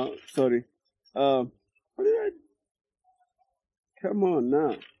 no, sorry. Come on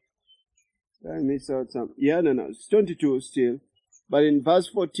now. Did I miss out some? Yeah, no, it's 22 still. But in verse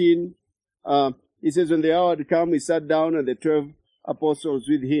 14, he says, when the hour had come, he sat down and the 12 apostles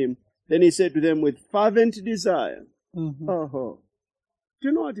with him. Then he said to them with fervent desire, do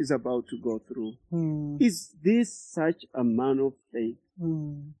you know what he's about to go through? Is this such a man of faith?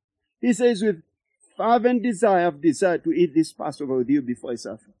 He says, with fervent desire, I've desired to eat this Passover with you before I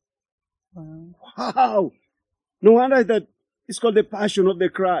suffer. Wow! No wonder that it's called the passion of the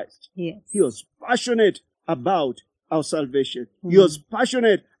Christ. Yes. He was passionate about our salvation. He was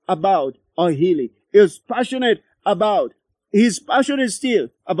passionate about our healing. He's passionate still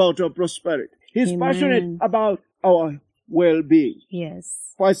about our prosperity. He's passionate about our well-being.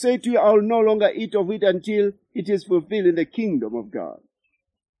 Yes. For I say to you, I will no longer eat of it until it is fulfilled in the kingdom of God.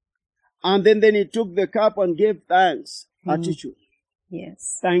 And then he took the cup and gave thanks. Attitude.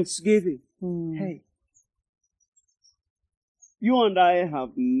 Yes. Thanksgiving. Hey. You and I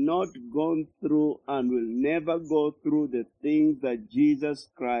have not gone through and will never go through the things that Jesus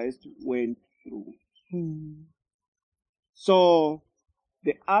Christ went through. So,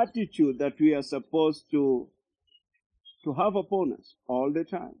 the attitude that we are supposed to have upon us all the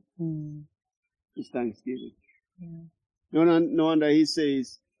time is thanksgiving. No wonder he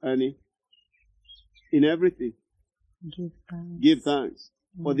says, Annie, in everything, give thanks.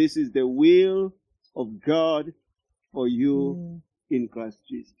 For this is the will of God for you in Christ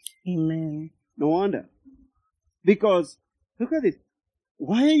Jesus. Amen. No wonder. Because, look at this.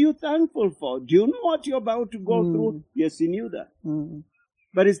 Why are you thankful for? Do you know what you're about to go through? Yes, he knew that.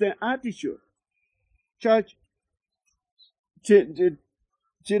 But it's the attitude. Church,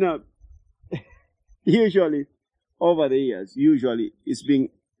 usually, over the years, it's been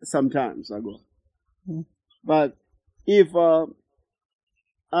some times ago. But if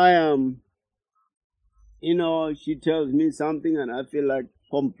I am, she tells me something and I feel like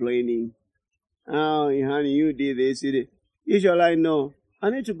complaining. Oh, honey, you did this, you did. Usually I know I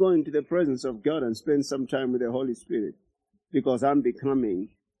need to go into the presence of God and spend some time with the Holy Spirit because I'm becoming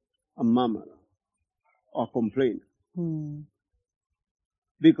a murmurer or complainer.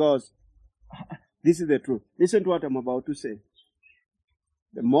 Because this is the truth. Listen to what I'm about to say.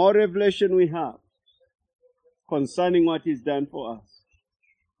 The more revelation we have concerning what is done for us,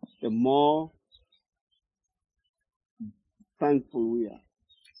 the more thankful we are.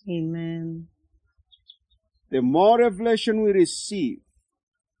 Amen. The more revelation we receive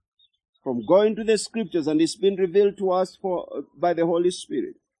from going to the scriptures, and it's been revealed to us by the Holy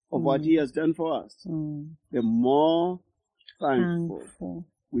Spirit of what he has done for us, the more thankful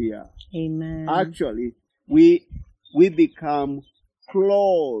we are. Amen. Actually, we become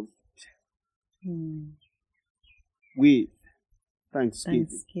clothed with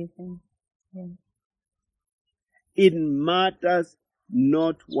thanksgiving. Yeah. It matters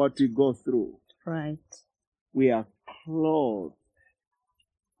not what we go through. Right. We are clothed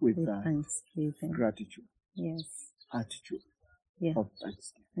with that thanksgiving. Gratitude. Yes. Attitude Yeah. of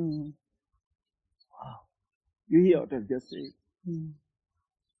thanksgiving. Wow. You hear what I've just said?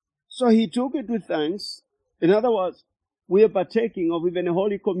 So he took it with thanks. In other words, we are partaking of even a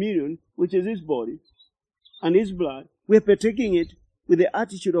Holy Communion, which is his body and his blood. We are partaking it with the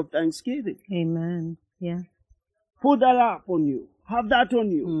attitude of thanksgiving. Amen. Yeah. Put that up on you. Have that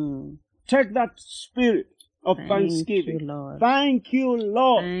on you. Take that spirit of thanksgiving. You, Lord. Thank you,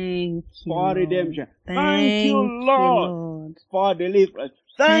 Lord, Thank you, for our redemption. Thank you, Lord, for our deliverance.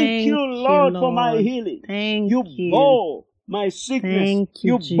 Thank you, Lord, for my healing. Thank you bore my sickness. Thank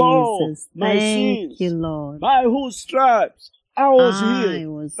you Jesus. bore my Thank sins. you, Lord. By whose stripes I was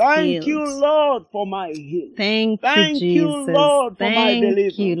healed. Thank healed. you, Lord, for my healing. Thank you, Lord, for my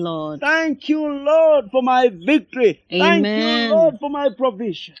deliverance. Thank you, Lord. Thank you, Lord, for my victory. Amen. Thank you, Lord, for my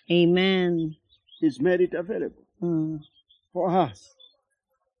provision. Amen. He's made it available for us.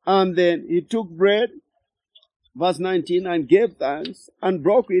 And then he took bread, verse 19, and gave thanks and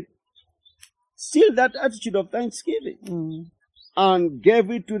broke it. Still that attitude of thanksgiving. And gave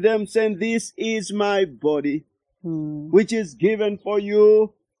it to them, saying, this is my body, which is given for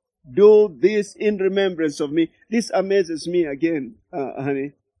you. Do this in remembrance of me. This amazes me again,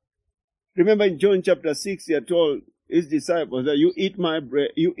 honey. Remember in John chapter 6, he had told his disciples that you eat my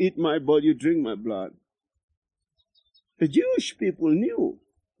bread, you eat my body, you drink my blood. The Jewish people knew.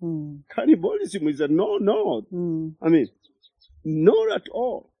 Cannibalism is a no. I mean, not at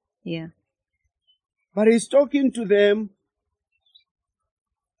all. Yeah. But he's talking to them.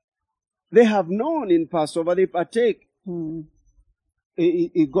 They have known in Passover, they partake.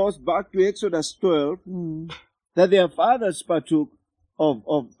 It goes back to Exodus 12, that their fathers partook of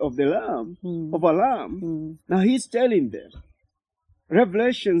the lamb, of a lamb. Now he's telling them.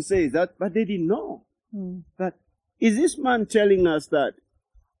 Revelation says that, but they didn't know. That is this man telling us that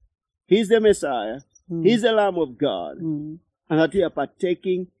he's the Messiah, he's the Lamb of God, and that we are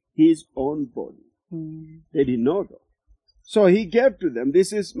partaking his own body. They didn't know that. So he gave to them,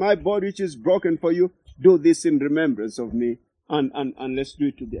 this is my body which is broken for you. Do this in remembrance of me. And let's do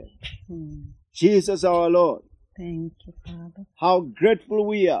it together. Jesus our Lord. Thank you, Father. How grateful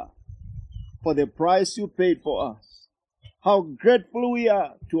we are for the price you paid for us. How grateful we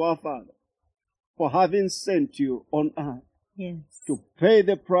are to our Father for having sent you on earth. Yes. To pay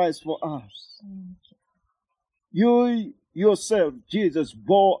the price for us. You yourself, Jesus,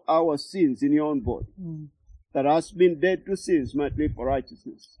 bore our sins in your own body. That has been dead to sins might live for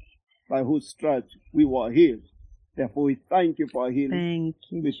righteousness, by whose stripes we were healed. Therefore, we thank you for our healing. Thank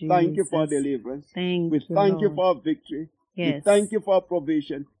you, we Jesus. thank you for our deliverance. Thank we you, thank Lord. you for our victory. Yes. We thank you for our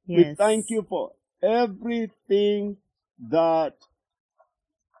provision. Yes. We thank you for everything that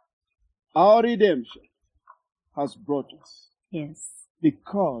our redemption has brought us. Yes.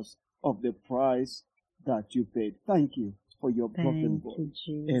 Because of the price that you paid. Thank you for your broken body. Thank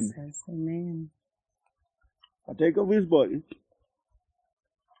you, Jesus. Amen. I take of his body.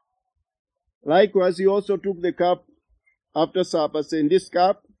 Likewise, he also took the cup after supper, saying, this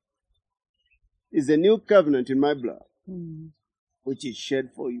cup is a new covenant in my blood, which is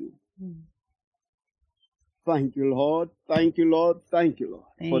shed for you. Thank you, Lord. Thank you, Lord. Thank you, Lord,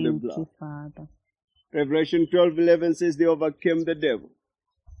 for the Thank blood. you, Father. Revelation 12:11 says they overcame the devil.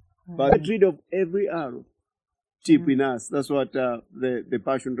 But get rid of every arrow tip in us. That's what the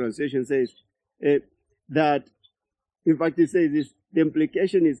Passion Translation says. That, in fact, it says this, the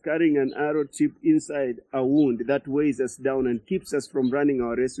implication is carrying an arrow tip inside a wound that weighs us down and keeps us from running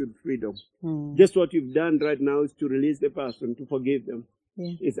our race with freedom. Just what you've done right now is to release the person, to forgive them.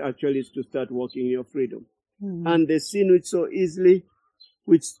 Yeah. It's actually to start walking in your freedom. And the sin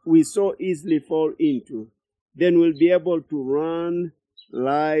which we so easily fall into, then we'll be able to run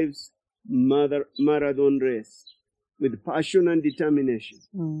life's marathon race with passion and determination.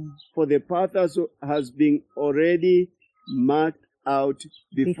 For the path has been already marked out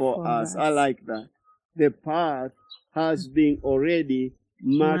before us. I like that. The path has been already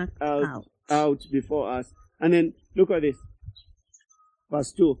marked out before us. And then look at this.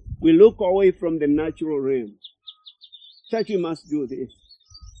 Verse 2. We look away from the natural realm. Church, we must do this.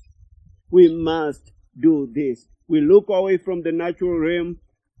 We must do this. We look away from the natural realm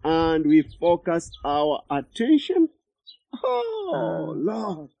and we focus our attention. Oh,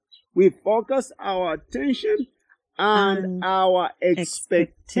 Lord. We focus our attention and our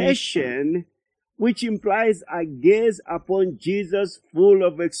expectation, which implies a gaze upon Jesus full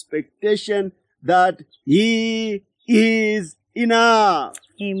of expectation that He is enough.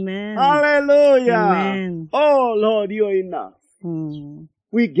 Amen. Hallelujah. Amen. Oh, Lord, You're enough.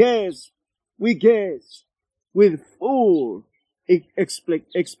 We gaze with full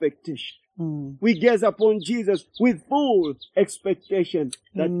expectation. We gaze upon Jesus with full expectation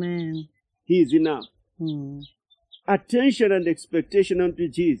that Amen. He is enough. Attention and expectation unto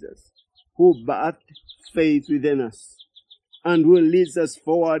Jesus, who birthed faith within us and will lead us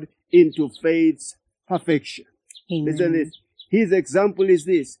forward into faith's perfection. Amen. Listen to this. His example is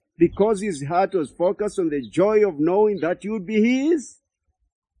this. Because his heart was focused on the joy of knowing that you would be his.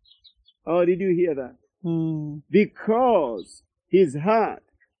 Oh, did you hear that? Because his heart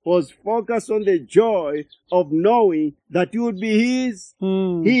was focused on the joy of knowing that you would be his,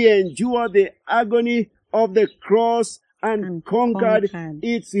 he endured the agony of the cross and conquered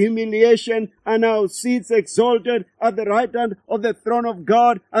its humiliation, and now sits exalted at the right hand of the throne of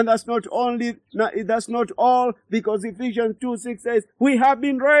God. And that's not all, because Ephesians 2:6 says, we have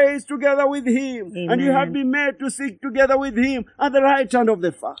been raised together with him, Amen. and you have been made to sit together with him at the right hand of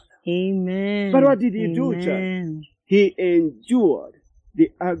the Father. Amen. But what did he do, church? He endured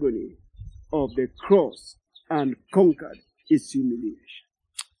the agony of the cross and conquered its humiliation.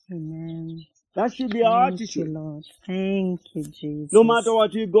 Amen. That should be our Thank attitude. you, Lord. Thank you, Jesus. No matter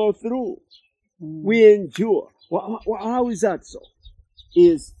what you go through, we endure. How is that so?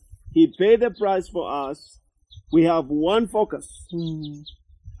 Is He paid the price for us. We have one focus.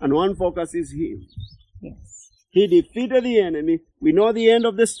 And one focus is Him. Yes. He defeated the enemy. We know the end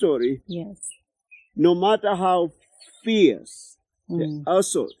of the story. Yes. No matter how fierce the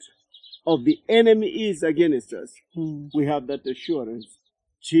assault of the enemy is against us, we have that assurance.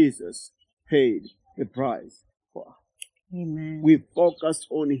 Jesus paid the price for us. Amen. We focus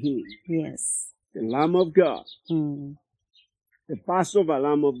on Him. Yes. The Lamb of God. The Passover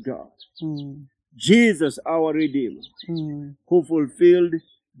Lamb of God. Jesus, our Redeemer, who fulfilled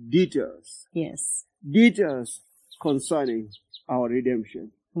details. Yes. Details concerning our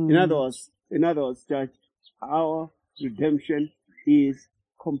redemption. In other words, church, our redemption is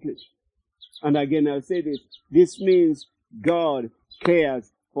complete. And again, I'll say this. This means God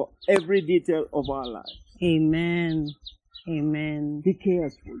cares for every detail of our lives. Amen. Amen. He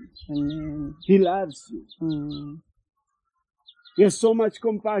cares for you. Amen. He loves you. He has so much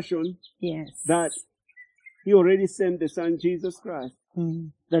compassion that He already sent the Son Jesus Christ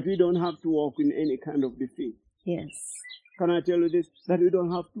that we don't have to walk in any kind of defeat. Yes. Can I tell you this? That we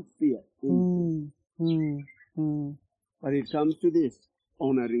don't have to fear. But it comes to this,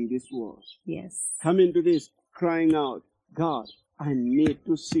 honoring this word. Yes. Coming to this, crying out, God, I need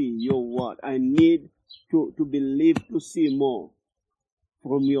to see your word. I need to believe, to see more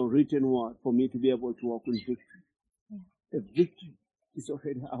from your written word for me to be able to walk in victory. The victory is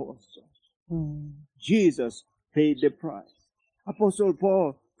already ours. Jesus paid the price. Apostle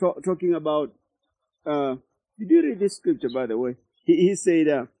Paul talking about, did you read this scripture, by the way? He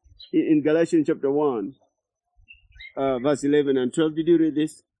said in Galatians chapter 1, verse 11 and 12. Did you read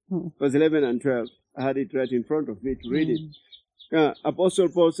this? Verse 11 and 12. I had it right in front of me to read it. Apostle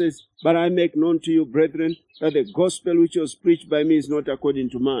Paul says, but I make known to you, brethren, that the gospel which was preached by me is not according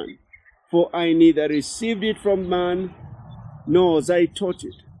to man. For I neither received it from man, nor was I taught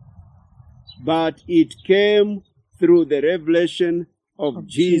it. But it came through the revelation of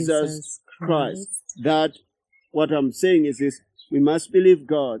Jesus Christ, that what I'm saying is this: we must believe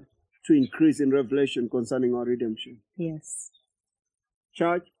God to increase in revelation concerning our redemption. Yes.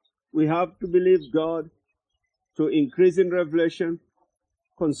 Church, we have to believe God to increase in revelation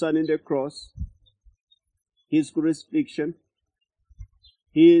concerning the cross, His crucifixion,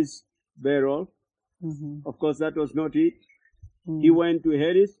 His burial. Of course, that was not it. He went to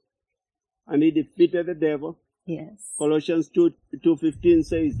Hades and He defeated the devil. Yes. Colossians 2:15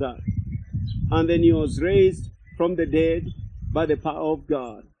 says that. And then He was raised from the dead by the power of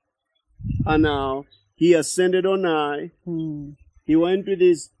God. And now He ascended on high. He went with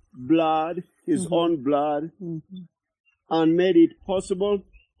His blood, His own blood, and made it possible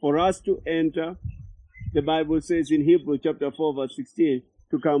for us to enter. The Bible says in Hebrews chapter 4 verse 16,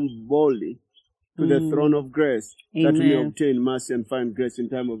 to come boldly to the throne of grace, that we may obtain mercy and find grace in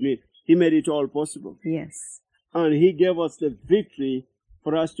time of need. He made it all possible. Yes. And He gave us the victory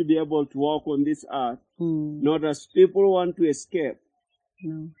for us to be able to walk on this earth, not as people who want to escape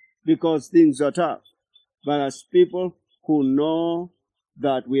because things are tough, but as people who know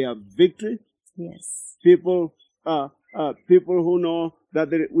that we have victory. Yes. People who know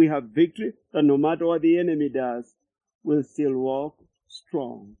that we have victory, that no matter what the enemy does, we'll still walk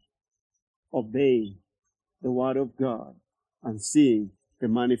strong, obeying the word of God and seeing the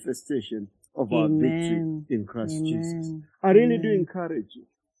manifestation of our victory in Christ Jesus. I really do encourage you.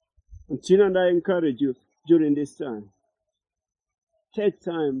 And Tina and I encourage you during this time. Take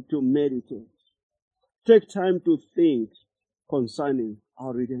time to meditate. Take time to think concerning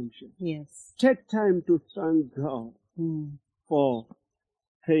our redemption. Yes. Take time to thank God for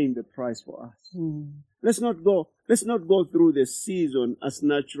paying the price for us. Let's not go through the season as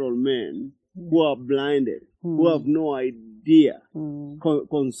natural men who are blinded, who have no idea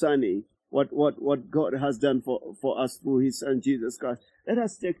concerning what God has done for us through His Son Jesus Christ. Let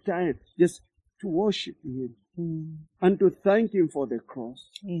us take time just to worship Him and to thank Him for the cross.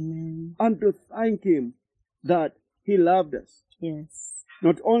 Amen. And to thank Him that He loved us. Yes.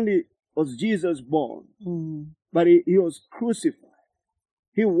 Not only was Jesus born, but He was crucified.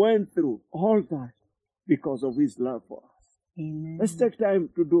 He went through all that because of His love for us. Amen. Let's take time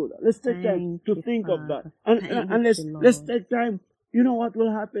to do that. Let's take time to think of that. And let's take time. You know what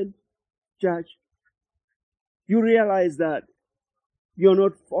will happen, church? You realize that you're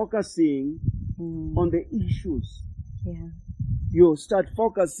not focusing on the issues. Yeah. You start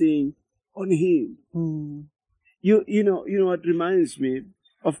focusing on Him. You know what reminds me?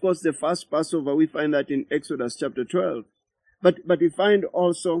 Of course, the first Passover, we find that in Exodus chapter 12. But we find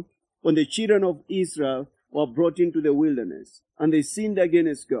also when the children of Israel were brought into the wilderness and they sinned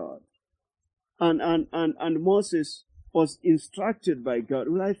against God. And Moses was instructed by God.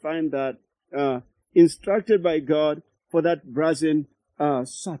 Will I find that? Instructed by God for that brazen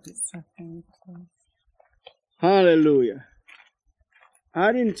serpent. Hallelujah. I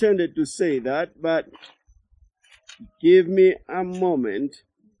had intended to say that, but give me a moment.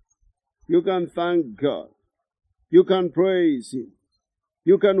 You can thank God. You can praise Him.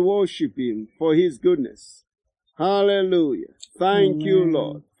 You can worship Him for His goodness. Hallelujah. Thank you,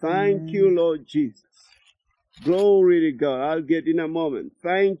 Lord. Thank you, Lord Jesus. Glory to God. I'll get in a moment.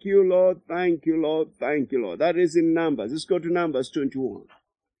 Thank you, Lord. Thank you, Lord. Thank you, Lord. That is in Numbers. Let's go to Numbers 21.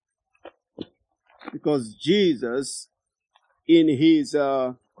 Because Jesus, in His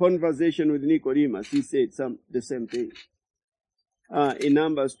conversation with Nicodemus, He said the same thing. In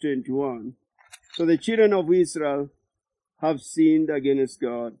Numbers 21. So the children of Israel have sinned against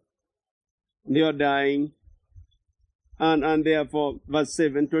God. They are dying. And therefore, verse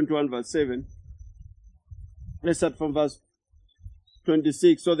 7, 21 verse 7. Let's start from verse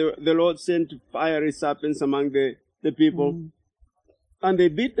 26. So the Lord sent fiery serpents among the people. And they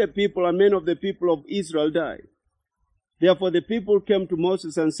beat the people, and many of the people of Israel died. Therefore the people came to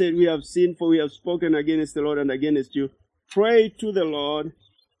Moses and said, we have sinned, for we have spoken against the Lord and against you. Pray to the Lord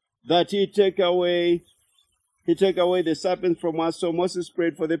that He take away the serpents from us. So Moses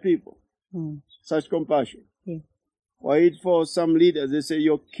prayed for the people. Such compassion. Yeah. Why for some leaders, they say,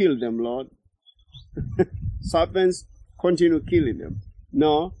 you kill them, Lord. Serpents, continue killing them.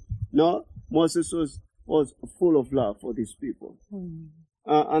 No, Moses was full of love for these people.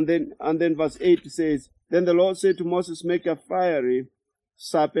 And then verse 8 says, then the Lord said to Moses, make a fiery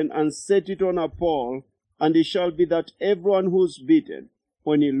serpent and set it on a pole, and it shall be that everyone who's bitten,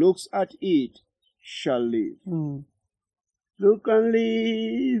 when he looks at it, shall live. Look and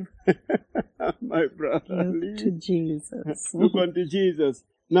live. My brother. Look to Jesus. Look unto Jesus.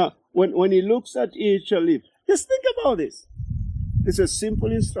 Now, when he looks at it, shall live. Just think about this. It's a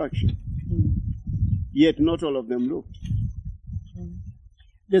simple instruction. Yet not all of them looked.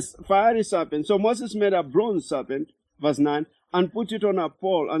 this fiery serpent. So Moses made a bronze serpent, verse 9, and put it on a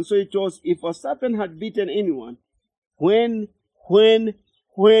pole. And so it was, if a serpent had bitten anyone, when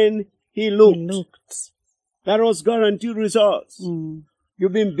he looked, that was guaranteed results.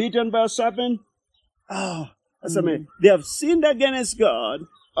 You've been bitten by a serpent? Oh, that's amazing. They have sinned against God.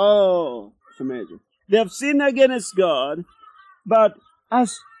 Oh, it's amazing. They have sinned against God, but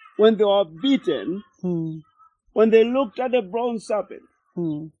as when they were beaten, when they looked at the bronze serpent,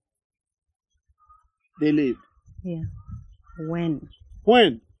 they lived. Yeah.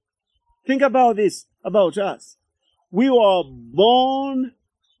 When? Think about this, about us. We were born,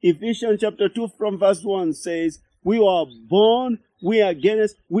 Ephesians chapter 2 from verse 1 says, we were born, we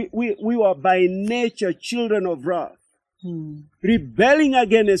were by nature children of wrath, rebelling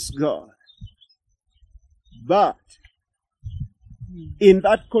against God. But in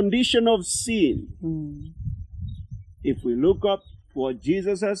that condition of sin, if we look up what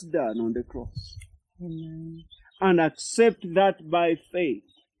Jesus has done on the cross, and accept that by faith,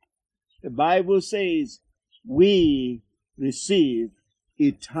 the Bible says we receive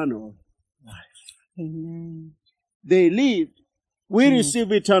eternal life. Amen. They lived. We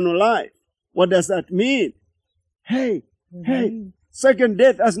receive eternal life. What does that mean? Hey, second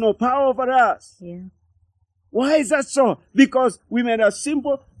death has no power over us. Yeah. Why is that so? Because we made a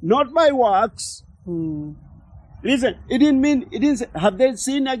simple, not by works. Listen, it didn't say, have they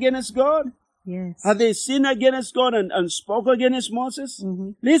sinned against God? Yes. Have they sinned against God and spoke against Moses?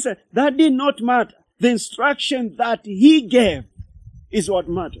 Listen, that did not matter. The instruction that he gave is what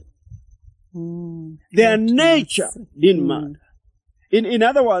mattered. Their nature didn't matter. In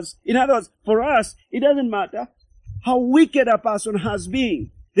other words, for us, it doesn't matter how wicked a person has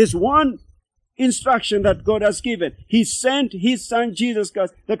been. There's one instruction that God has given. He sent his son Jesus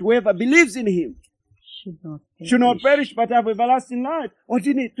Christ, that whoever believes in him should not perish but have everlasting life. What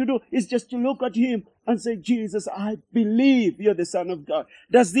you need to do is just to look at him and say, Jesus, I believe you're the Son of God.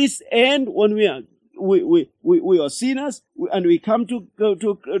 Does this end when we are sinners and we come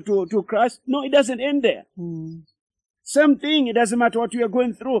to Christ? No, it doesn't end there. Same thing, it doesn't matter what we are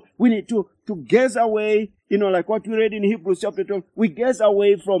going through. We need to gaze away, like what we read in Hebrews chapter 12. We gaze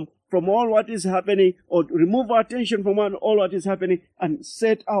away from all what is happening, or remove our attention from all what is happening and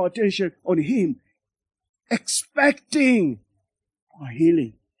set our attention on him. Expecting for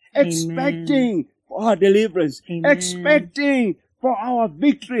healing. Amen. Expecting for our deliverance. Amen. Expecting for our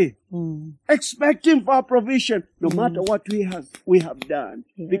victory. Expecting for our provision, no matter what we have done.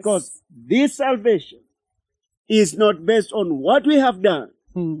 Yes. Because this salvation is not based on what we have done,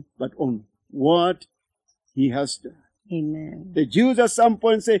 but on what he has done. Amen. The Jews at some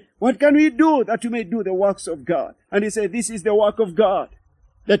point say, what can we do that we may do the works of God? And he said, this is the work of God,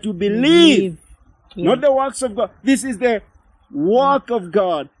 that you believe. Not the works of God. This is the work of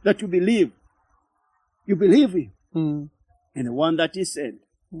God, that you believe. You believe him. And the one that he sent.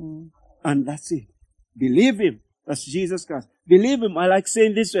 And that's it. Believe him. That's Jesus Christ. Believe him. I like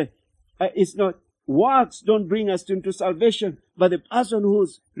saying this way. It's not, works don't bring us into salvation, but the person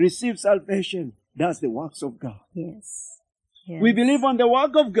who's received salvation does the works of God. Yes. We believe on the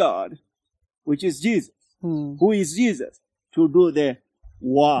work of God, which is Jesus. Who is Jesus? To do the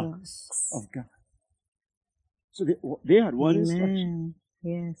works of God. So they had one instruction.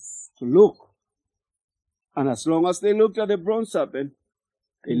 Yes. To look. And as long as they looked at the bronze serpent,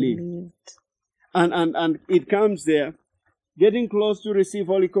 they lived. And it comes there, getting close to receive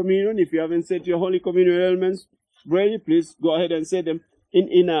Holy Communion. If you haven't said your Holy Communion elements, ready, please go ahead and say them.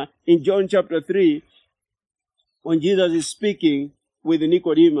 In John chapter 3, when Jesus is speaking with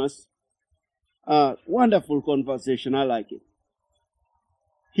Nicodemus, wonderful conversation, I like it.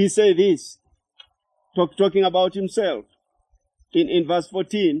 He said this, talking about himself. In verse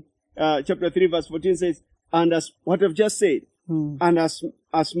 14, chapter 3, verse 14 says, and as what I've just said, and as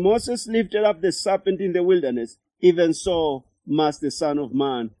Moses lifted up the serpent in the wilderness, even so must the Son of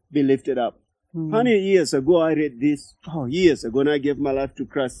Man be lifted up. How many years ago I read this? Years ago, when I gave my life to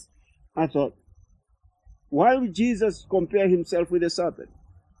Christ, I thought, why would Jesus compare himself with the serpent?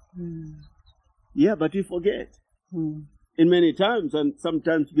 Yeah, but we forget. In many times, and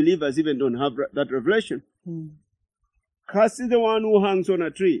sometimes believers even don't have that revelation. Christ is the one who hangs on a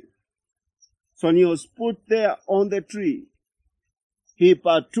tree. So when he was put there on the tree, he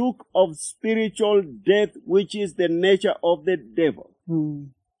partook of spiritual death, which is the nature of the devil.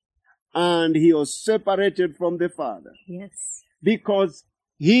 And he was separated from the Father. Yes. Because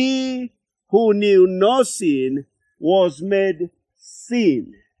he who knew no sin was made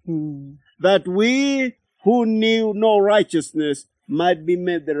sin. That we who knew no righteousness might be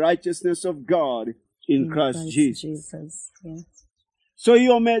made the righteousness of God in Christ Jesus. Yes. So he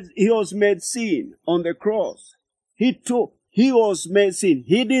was made sin on the cross. He was made sin.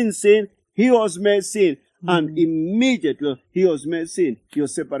 He didn't sin. He was made sin. And immediately he was made sin. He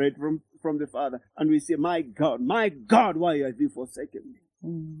was separated from the Father. And we say, my God, why have you forsaken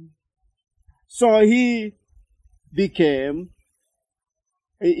me? So he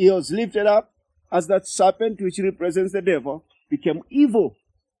was lifted up as that serpent which represents the devil, became evil.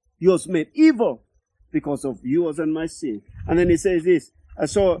 He was made evil because of yours and my sin. And then he says this,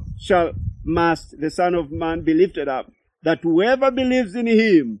 so must the Son of Man be lifted up, that whoever believes in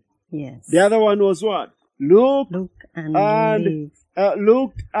him. Yes. The other one was what? Looked and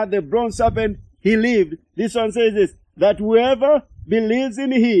looked at the bronze serpent, he lived. This one says this, that whoever believes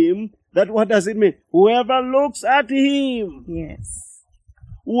in him, that what does it mean? Whoever looks at him. Yes.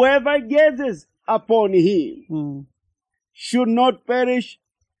 Whoever gazes upon him should not perish,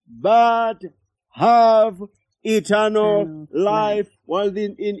 but have eternal life. Well,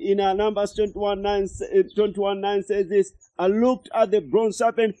 in our Numbers 21:9 says this, I looked at the bronze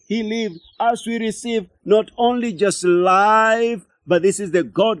serpent, he lived. As we receive not only just life, but this is the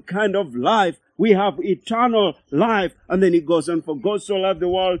God kind of life. We have eternal life. And then he goes on, for God so loved the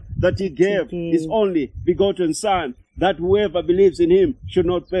world that he gave his only begotten Son, that whoever believes in him should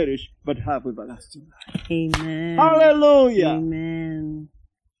not perish, but have everlasting life. Amen. Hallelujah. Amen.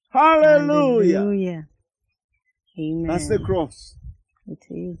 Hallelujah. Hallelujah. Amen. That's the cross. It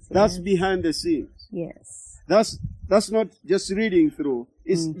is. That's behind the scenes. Yes. That's not just reading through.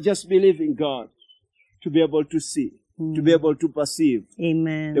 It's just believing God to be able to see, to be able to perceive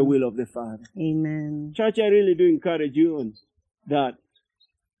Amen. the will of the Father. Amen. Church, I really do encourage you on that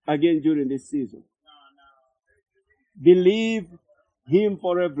again during this season. Believe him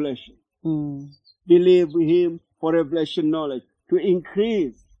for revelation. Believe him for revelation knowledge to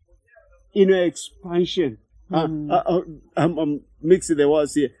increase in your expansion. I'm mixing the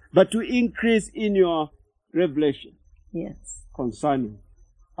words here, but to increase in your revelation. Yes. Concerning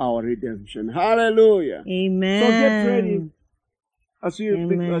our redemption. Hallelujah. Amen. So get ready as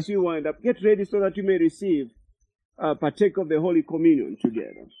you wind up. Get ready so that you may receive, partake of the Holy Communion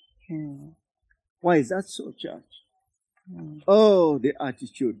together. Why is that so, church? Oh, the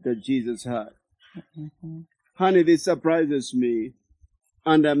attitude that Jesus had. Honey, this surprises me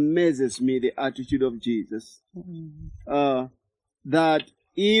and amazes me, the attitude of Jesus. That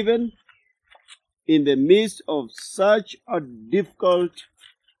even in the midst of such a difficult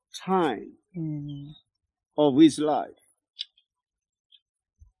time of his life,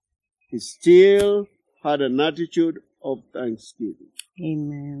 he still had an attitude of thanksgiving.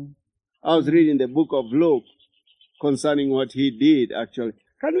 Amen. I was reading the book of Luke concerning what he did, actually.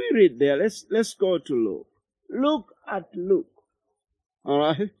 Can we read there? Let's go to Luke. Look at Luke. All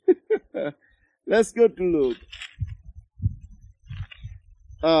right? Let's go to Luke.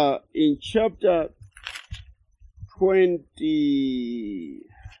 In chapter 22.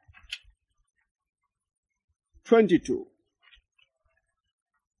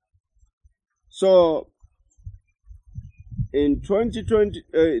 So, in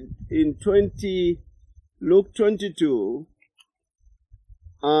Luke 22,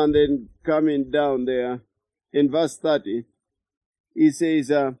 and then coming down there, in verse 30, he says,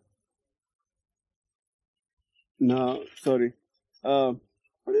 come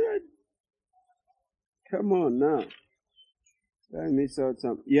on now. I miss out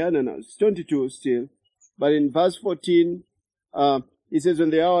some. It's 22 still. But in verse 14, he says, when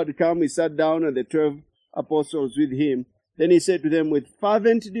the hour had come, he sat down and the 12 apostles with him. Then he said to them with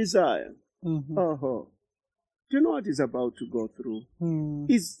fervent desire, do you know what he's about to go through?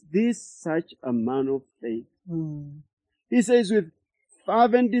 Is this such a man of faith? He says, with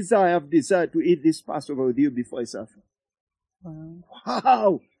fervent desire, I've desired to eat this Passover with you before I suffer.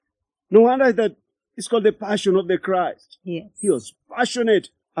 Wow! No wonder that it's called the passion of the Christ. Yes. He was passionate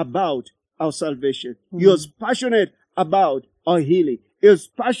about our salvation. He was passionate about our healing. He's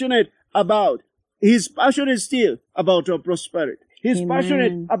passionate still about our prosperity. He's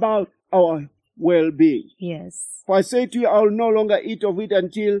passionate about our well-being. Yes. For I say to you, I will no longer eat of it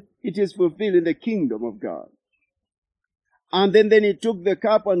until it is fulfilled in the kingdom of God. And then he took the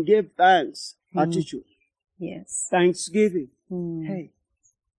cup and gave thanks. Attitude. Yes. Thanksgiving. Hey.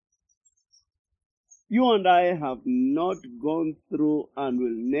 You and I have not gone through and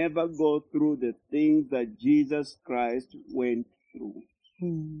will never go through the things that Jesus Christ went through.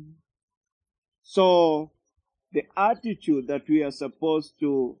 So, the attitude that we are supposed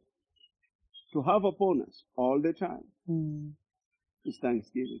to have upon us all the time is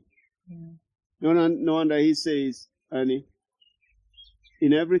thanksgiving. No wonder he says, Annie,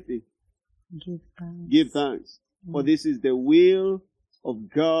 in everything, give thanks. Give thanks. For this is the will of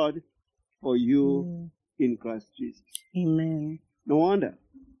God for you in Christ Jesus. Amen. No wonder.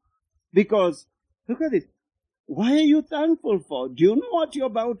 Because, look at it. What are you thankful for? Do you know what you're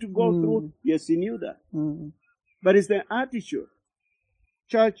about to go through? Yes, he knew that. But it's the attitude.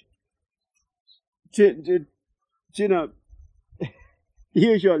 Church,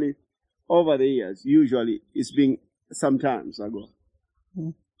 usually, over the years, it's been some times ago.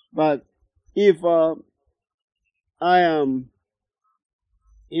 But if I am,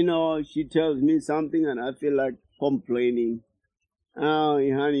 she tells me something and I feel like complaining. Oh,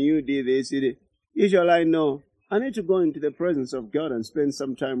 honey, you did this, you did. Usually I know I need to go into the presence of God and spend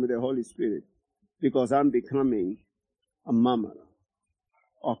some time with the Holy Spirit because I'm becoming a murmurer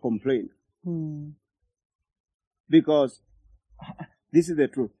or complainer. Because this is the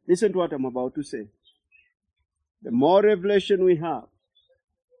truth. Listen to what I'm about to say. The more revelation we have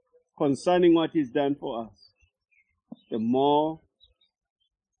concerning what is done for us, the more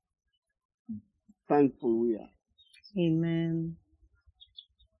thankful we are. Amen.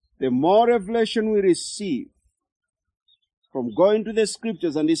 The more revelation we receive from going to the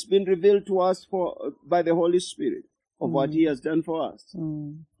scriptures, and it's been revealed to us by the Holy Spirit of what he has done for us,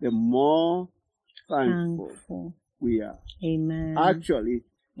 the more thankful we are. Amen. Actually,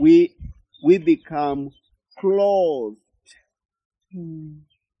 we become clothed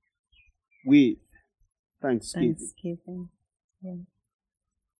with thanksgiving. Yeah.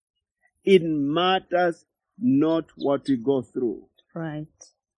 It matters not what we go through. Right.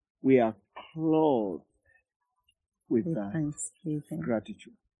 We are clothed with that thanksgiving.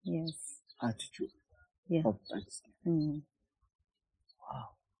 Gratitude. Yes. Attitude Yeah. of thanksgiving. Wow.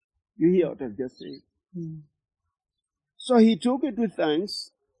 You hear what I've just said? So he took it with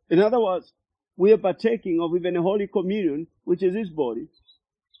thanks. In other words, we are partaking of even a Holy Communion, which is his body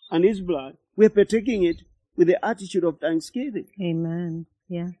and his blood. We are partaking it with the attitude of thanksgiving. Amen.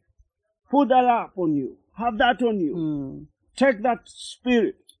 Yeah. Put that up on you. Have that on you. Take that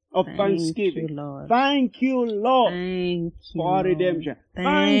spirit of thanksgiving. You, Lord. Thank you, Lord, Thank you, for our redemption.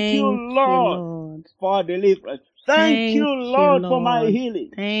 Thank you, Lord, for our deliverance. Thank you, Lord, for my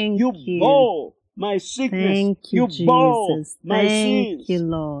healing. Thank you bore my sickness. Thank you, bore Jesus. my Thank sins. you,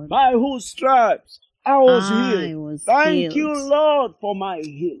 Lord. By whose stripes I was healed. Thank healed. you, Lord, for my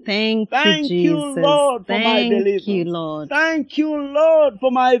healing. Thank you, Lord, for my deliverance. Thank you, Lord. Thank you, Lord,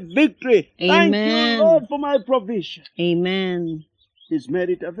 for my victory. Amen. Thank you, Lord, for my provision. Amen. He's made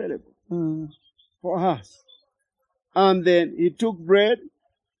it available for us. And then he took bread,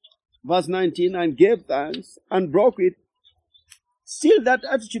 verse 19, and gave thanks and broke it. Still that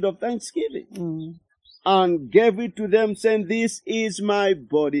attitude of thanksgiving. And gave it to them, saying, "This is my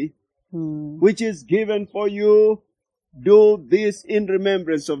body, which is given for you. Do this in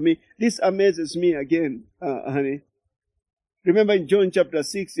remembrance of me." This amazes me again, honey. Remember in John chapter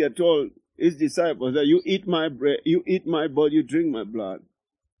 6, he had told his disciples that you eat my bread, you eat my body, you drink my blood.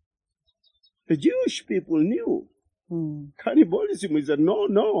 The Jewish people knew. Cannibalism is a no.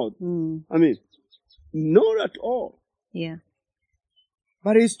 I mean, not at all. Yeah.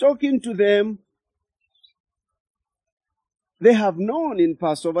 But he's talking to them. They have known in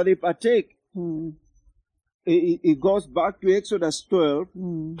Passover, they partake. It goes back to Exodus 12,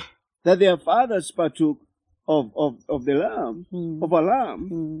 that their fathers partook of the lamb, of a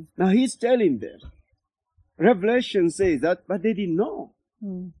lamb. Now he's telling them. Revelation says that, but they didn't know.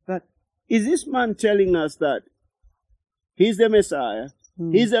 That is this man telling us that he's the Messiah,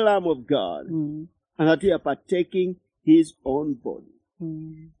 he's the Lamb of God, and that we are partaking his own body.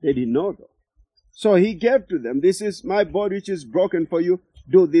 They didn't know that. So he gave to them, "This is my body which is broken for you.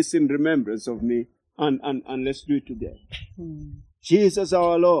 Do this in remembrance of me." And let's do it together. Jesus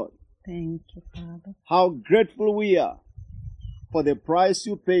our Lord. Thank you, Father. How grateful we are for the price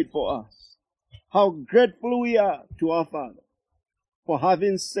you paid for us. How grateful we are to our Father for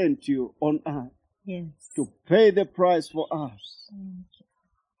having sent you on earth to pay the price for us.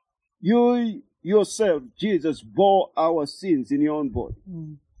 You yourself, Jesus, bore our sins in your own body,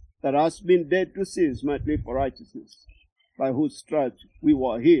 that has been dead to sins might live for righteousness, by whose stripes we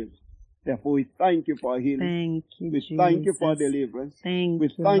were healed. Therefore, we thank you for our healing. Thank you, we Jesus. thank you for our deliverance. Thank we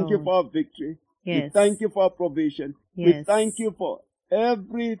you, thank you Lord. for our victory. Yes. We thank you for our provision. Yes. We thank you for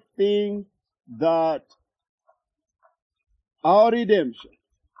everything that our redemption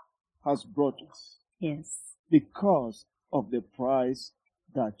has brought us. Yes. Because of the price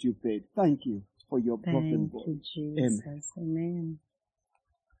that you paid. Thank you for your broken body. Thank you, Jesus. Amen.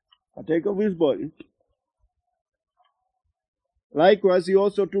 Partake of his body. Likewise, he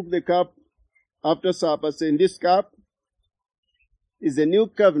also took the cup after supper, saying, "This cup is a new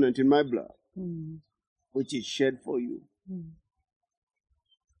covenant in my blood, which is shed for you.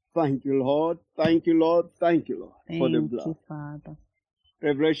 Thank you, Lord. Thank you, Lord. Thank you, Lord, for the Thank blood. you, Father.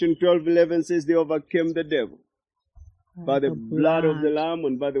 Revelation 12:11 says they overcame the devil by the blood of the Lamb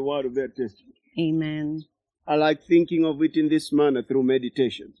and by the word of their testimony. Amen. I like thinking of it in this manner through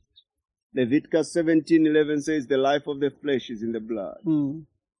meditation. Leviticus 17:11 says the life of the flesh is in the blood.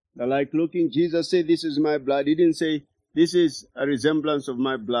 I like looking, Jesus said, this is my blood. He didn't say, this is a resemblance of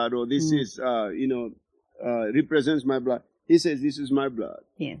my blood, or this is, represents my blood. He says, this is my blood.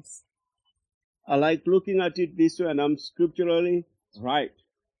 Yes. I like looking at it this way, and I'm scripturally right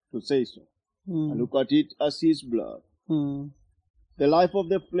to say so. I look at it as his blood. The life of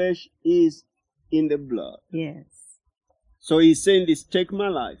the flesh is in the blood. Yes. So he's saying this, take my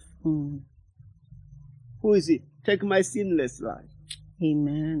life. Who is he? Take my sinless life.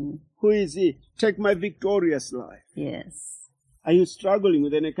 Amen. Who is he? Take my victorious life. Yes. Are you struggling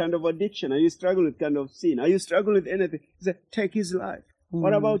with any kind of addiction? Are you struggling with kind of sin? Are you struggling with anything? He said, take his life.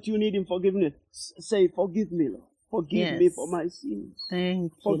 What about you needing forgiveness? Say, forgive me, Lord. Forgive me for my sins.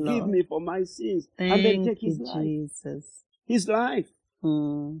 Thank you, Forgive Lord. me for my sins. Thank and then take you, his life. Jesus. His life.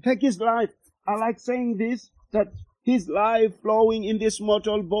 Take his life. I like saying this, that his life flowing in this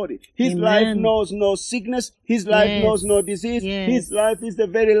mortal body. His life knows no sickness. His life knows no disease. His life is the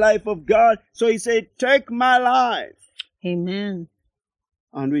very life of God. So he said, take my life. Amen.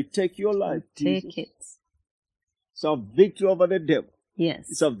 And we take your life, Take Jesus. it. It's a victory over the devil. Yes.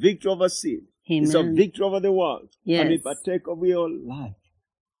 It's a victory over sin. Amen. It's a victory over the world. Yes. And we partake of your life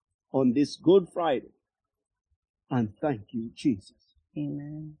on this Good Friday. And thank you, Jesus.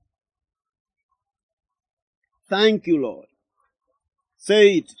 Amen. Thank you, Lord.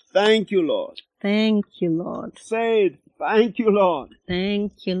 Say it. Thank you, Lord. Thank you, Lord. Say it. Thank you, Lord.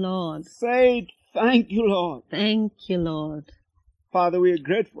 Thank you, Lord. Say it. Thank you, Lord. Thank you, Lord. Father, we are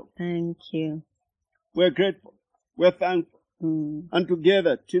grateful. Thank you. We're grateful. We're thankful. And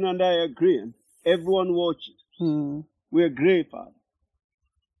together, Tina and I agree, and everyone watching, we agree, Father,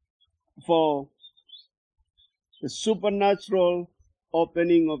 for the supernatural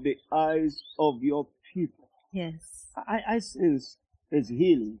opening of the eyes of your people. Yes. I sense there's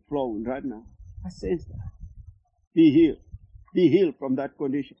healing flowing right now. I sense that. Be healed. Be healed from that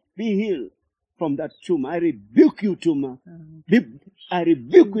condition. Be healed from that tumor. I rebuke you, tumor. I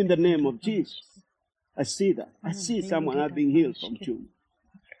rebuke you in the name of Jesus. I see that. I see someone has been healed from tumor.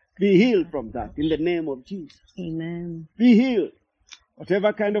 Be healed from that in the name of Jesus. Amen. Be healed.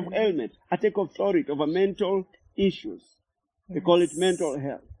 Whatever kind of ailment, I take authority over mental issues. They call it mental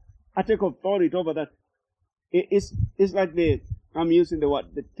health. I take authority over that. It's like I'm using the word,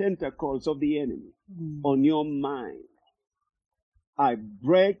 the tentacles of the enemy on your mind. I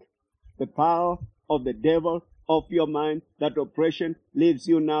break the power of the devil off your mind. That oppression leaves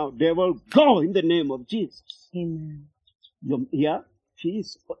you now. Devil, go in the name of Jesus. Amen. Yeah?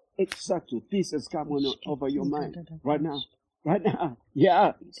 Peace. Exactly. Peace has come over your mind right now. Right now.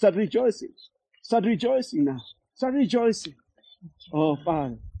 Yeah. Start rejoicing. Start rejoicing now. Start rejoicing. Oh,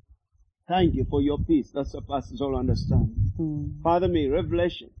 Father. Thank you for your peace that surpasses all understanding. Father, may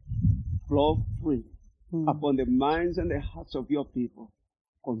revelation flow free upon the minds and the hearts of your people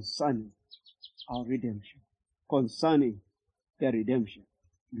concerning our redemption, concerning their redemption.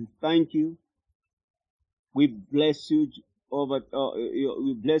 We thank you. We bless you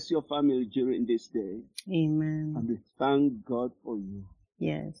we bless your family during this day. Amen. And we thank God for you.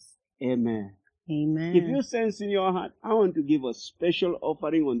 Yes. Amen. Amen. If you sense in your heart, I want to give a special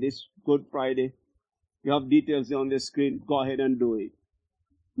offering on this Good Friday. You have details on the screen. Go ahead and do it.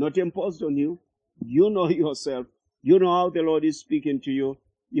 Not imposed on you. You know yourself. You know how the Lord is speaking to you.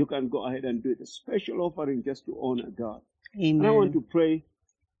 You can go ahead and do it. A special offering just to honor God. Amen. And I want to pray.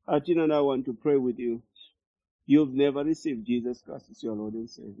 Tina and I want to pray with you. You've never received Jesus Christ as your Lord and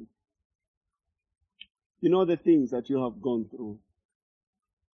Savior. You know the things that you have gone through.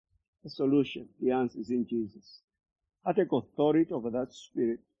 The solution, the answer is in Jesus. I take authority over that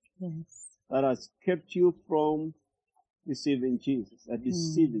spirit that has kept you from receiving Jesus, that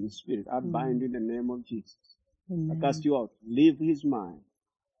deceiving spirit. I bind in the name of Jesus. I cast you out. Leave his mind.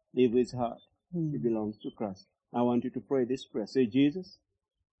 Leave his heart. He belongs to Christ. I want you to pray this prayer. Say, Jesus,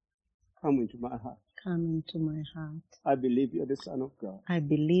 come into my heart. Come into my heart. I believe you're the Son of God. I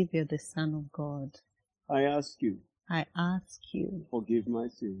believe you're the Son of God. I ask you. I ask you. Forgive my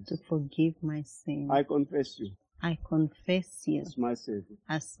sins. To forgive my sins. I confess you. I confess you. As my Savior.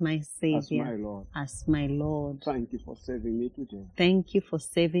 As my Savior. As my Lord. As my Lord. Thank you for saving me today. Thank you for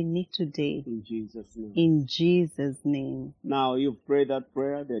saving me today. In Jesus' name. In Jesus' name. Now you've prayed that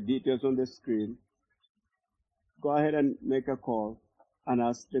prayer. The details on the screen. Go ahead and make a call and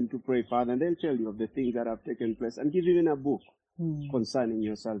ask them to pray, Father, and they'll tell you of the things that have taken place and give you even a book concerning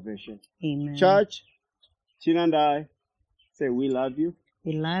your salvation. Amen. Church, Tina and I say we love you.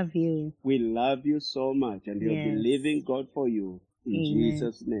 We love you. We love you so much, and we'll be Yes. believing God for you in Amen.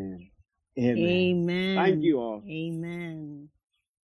 Jesus' name. Amen. Amen. Thank you all. Amen.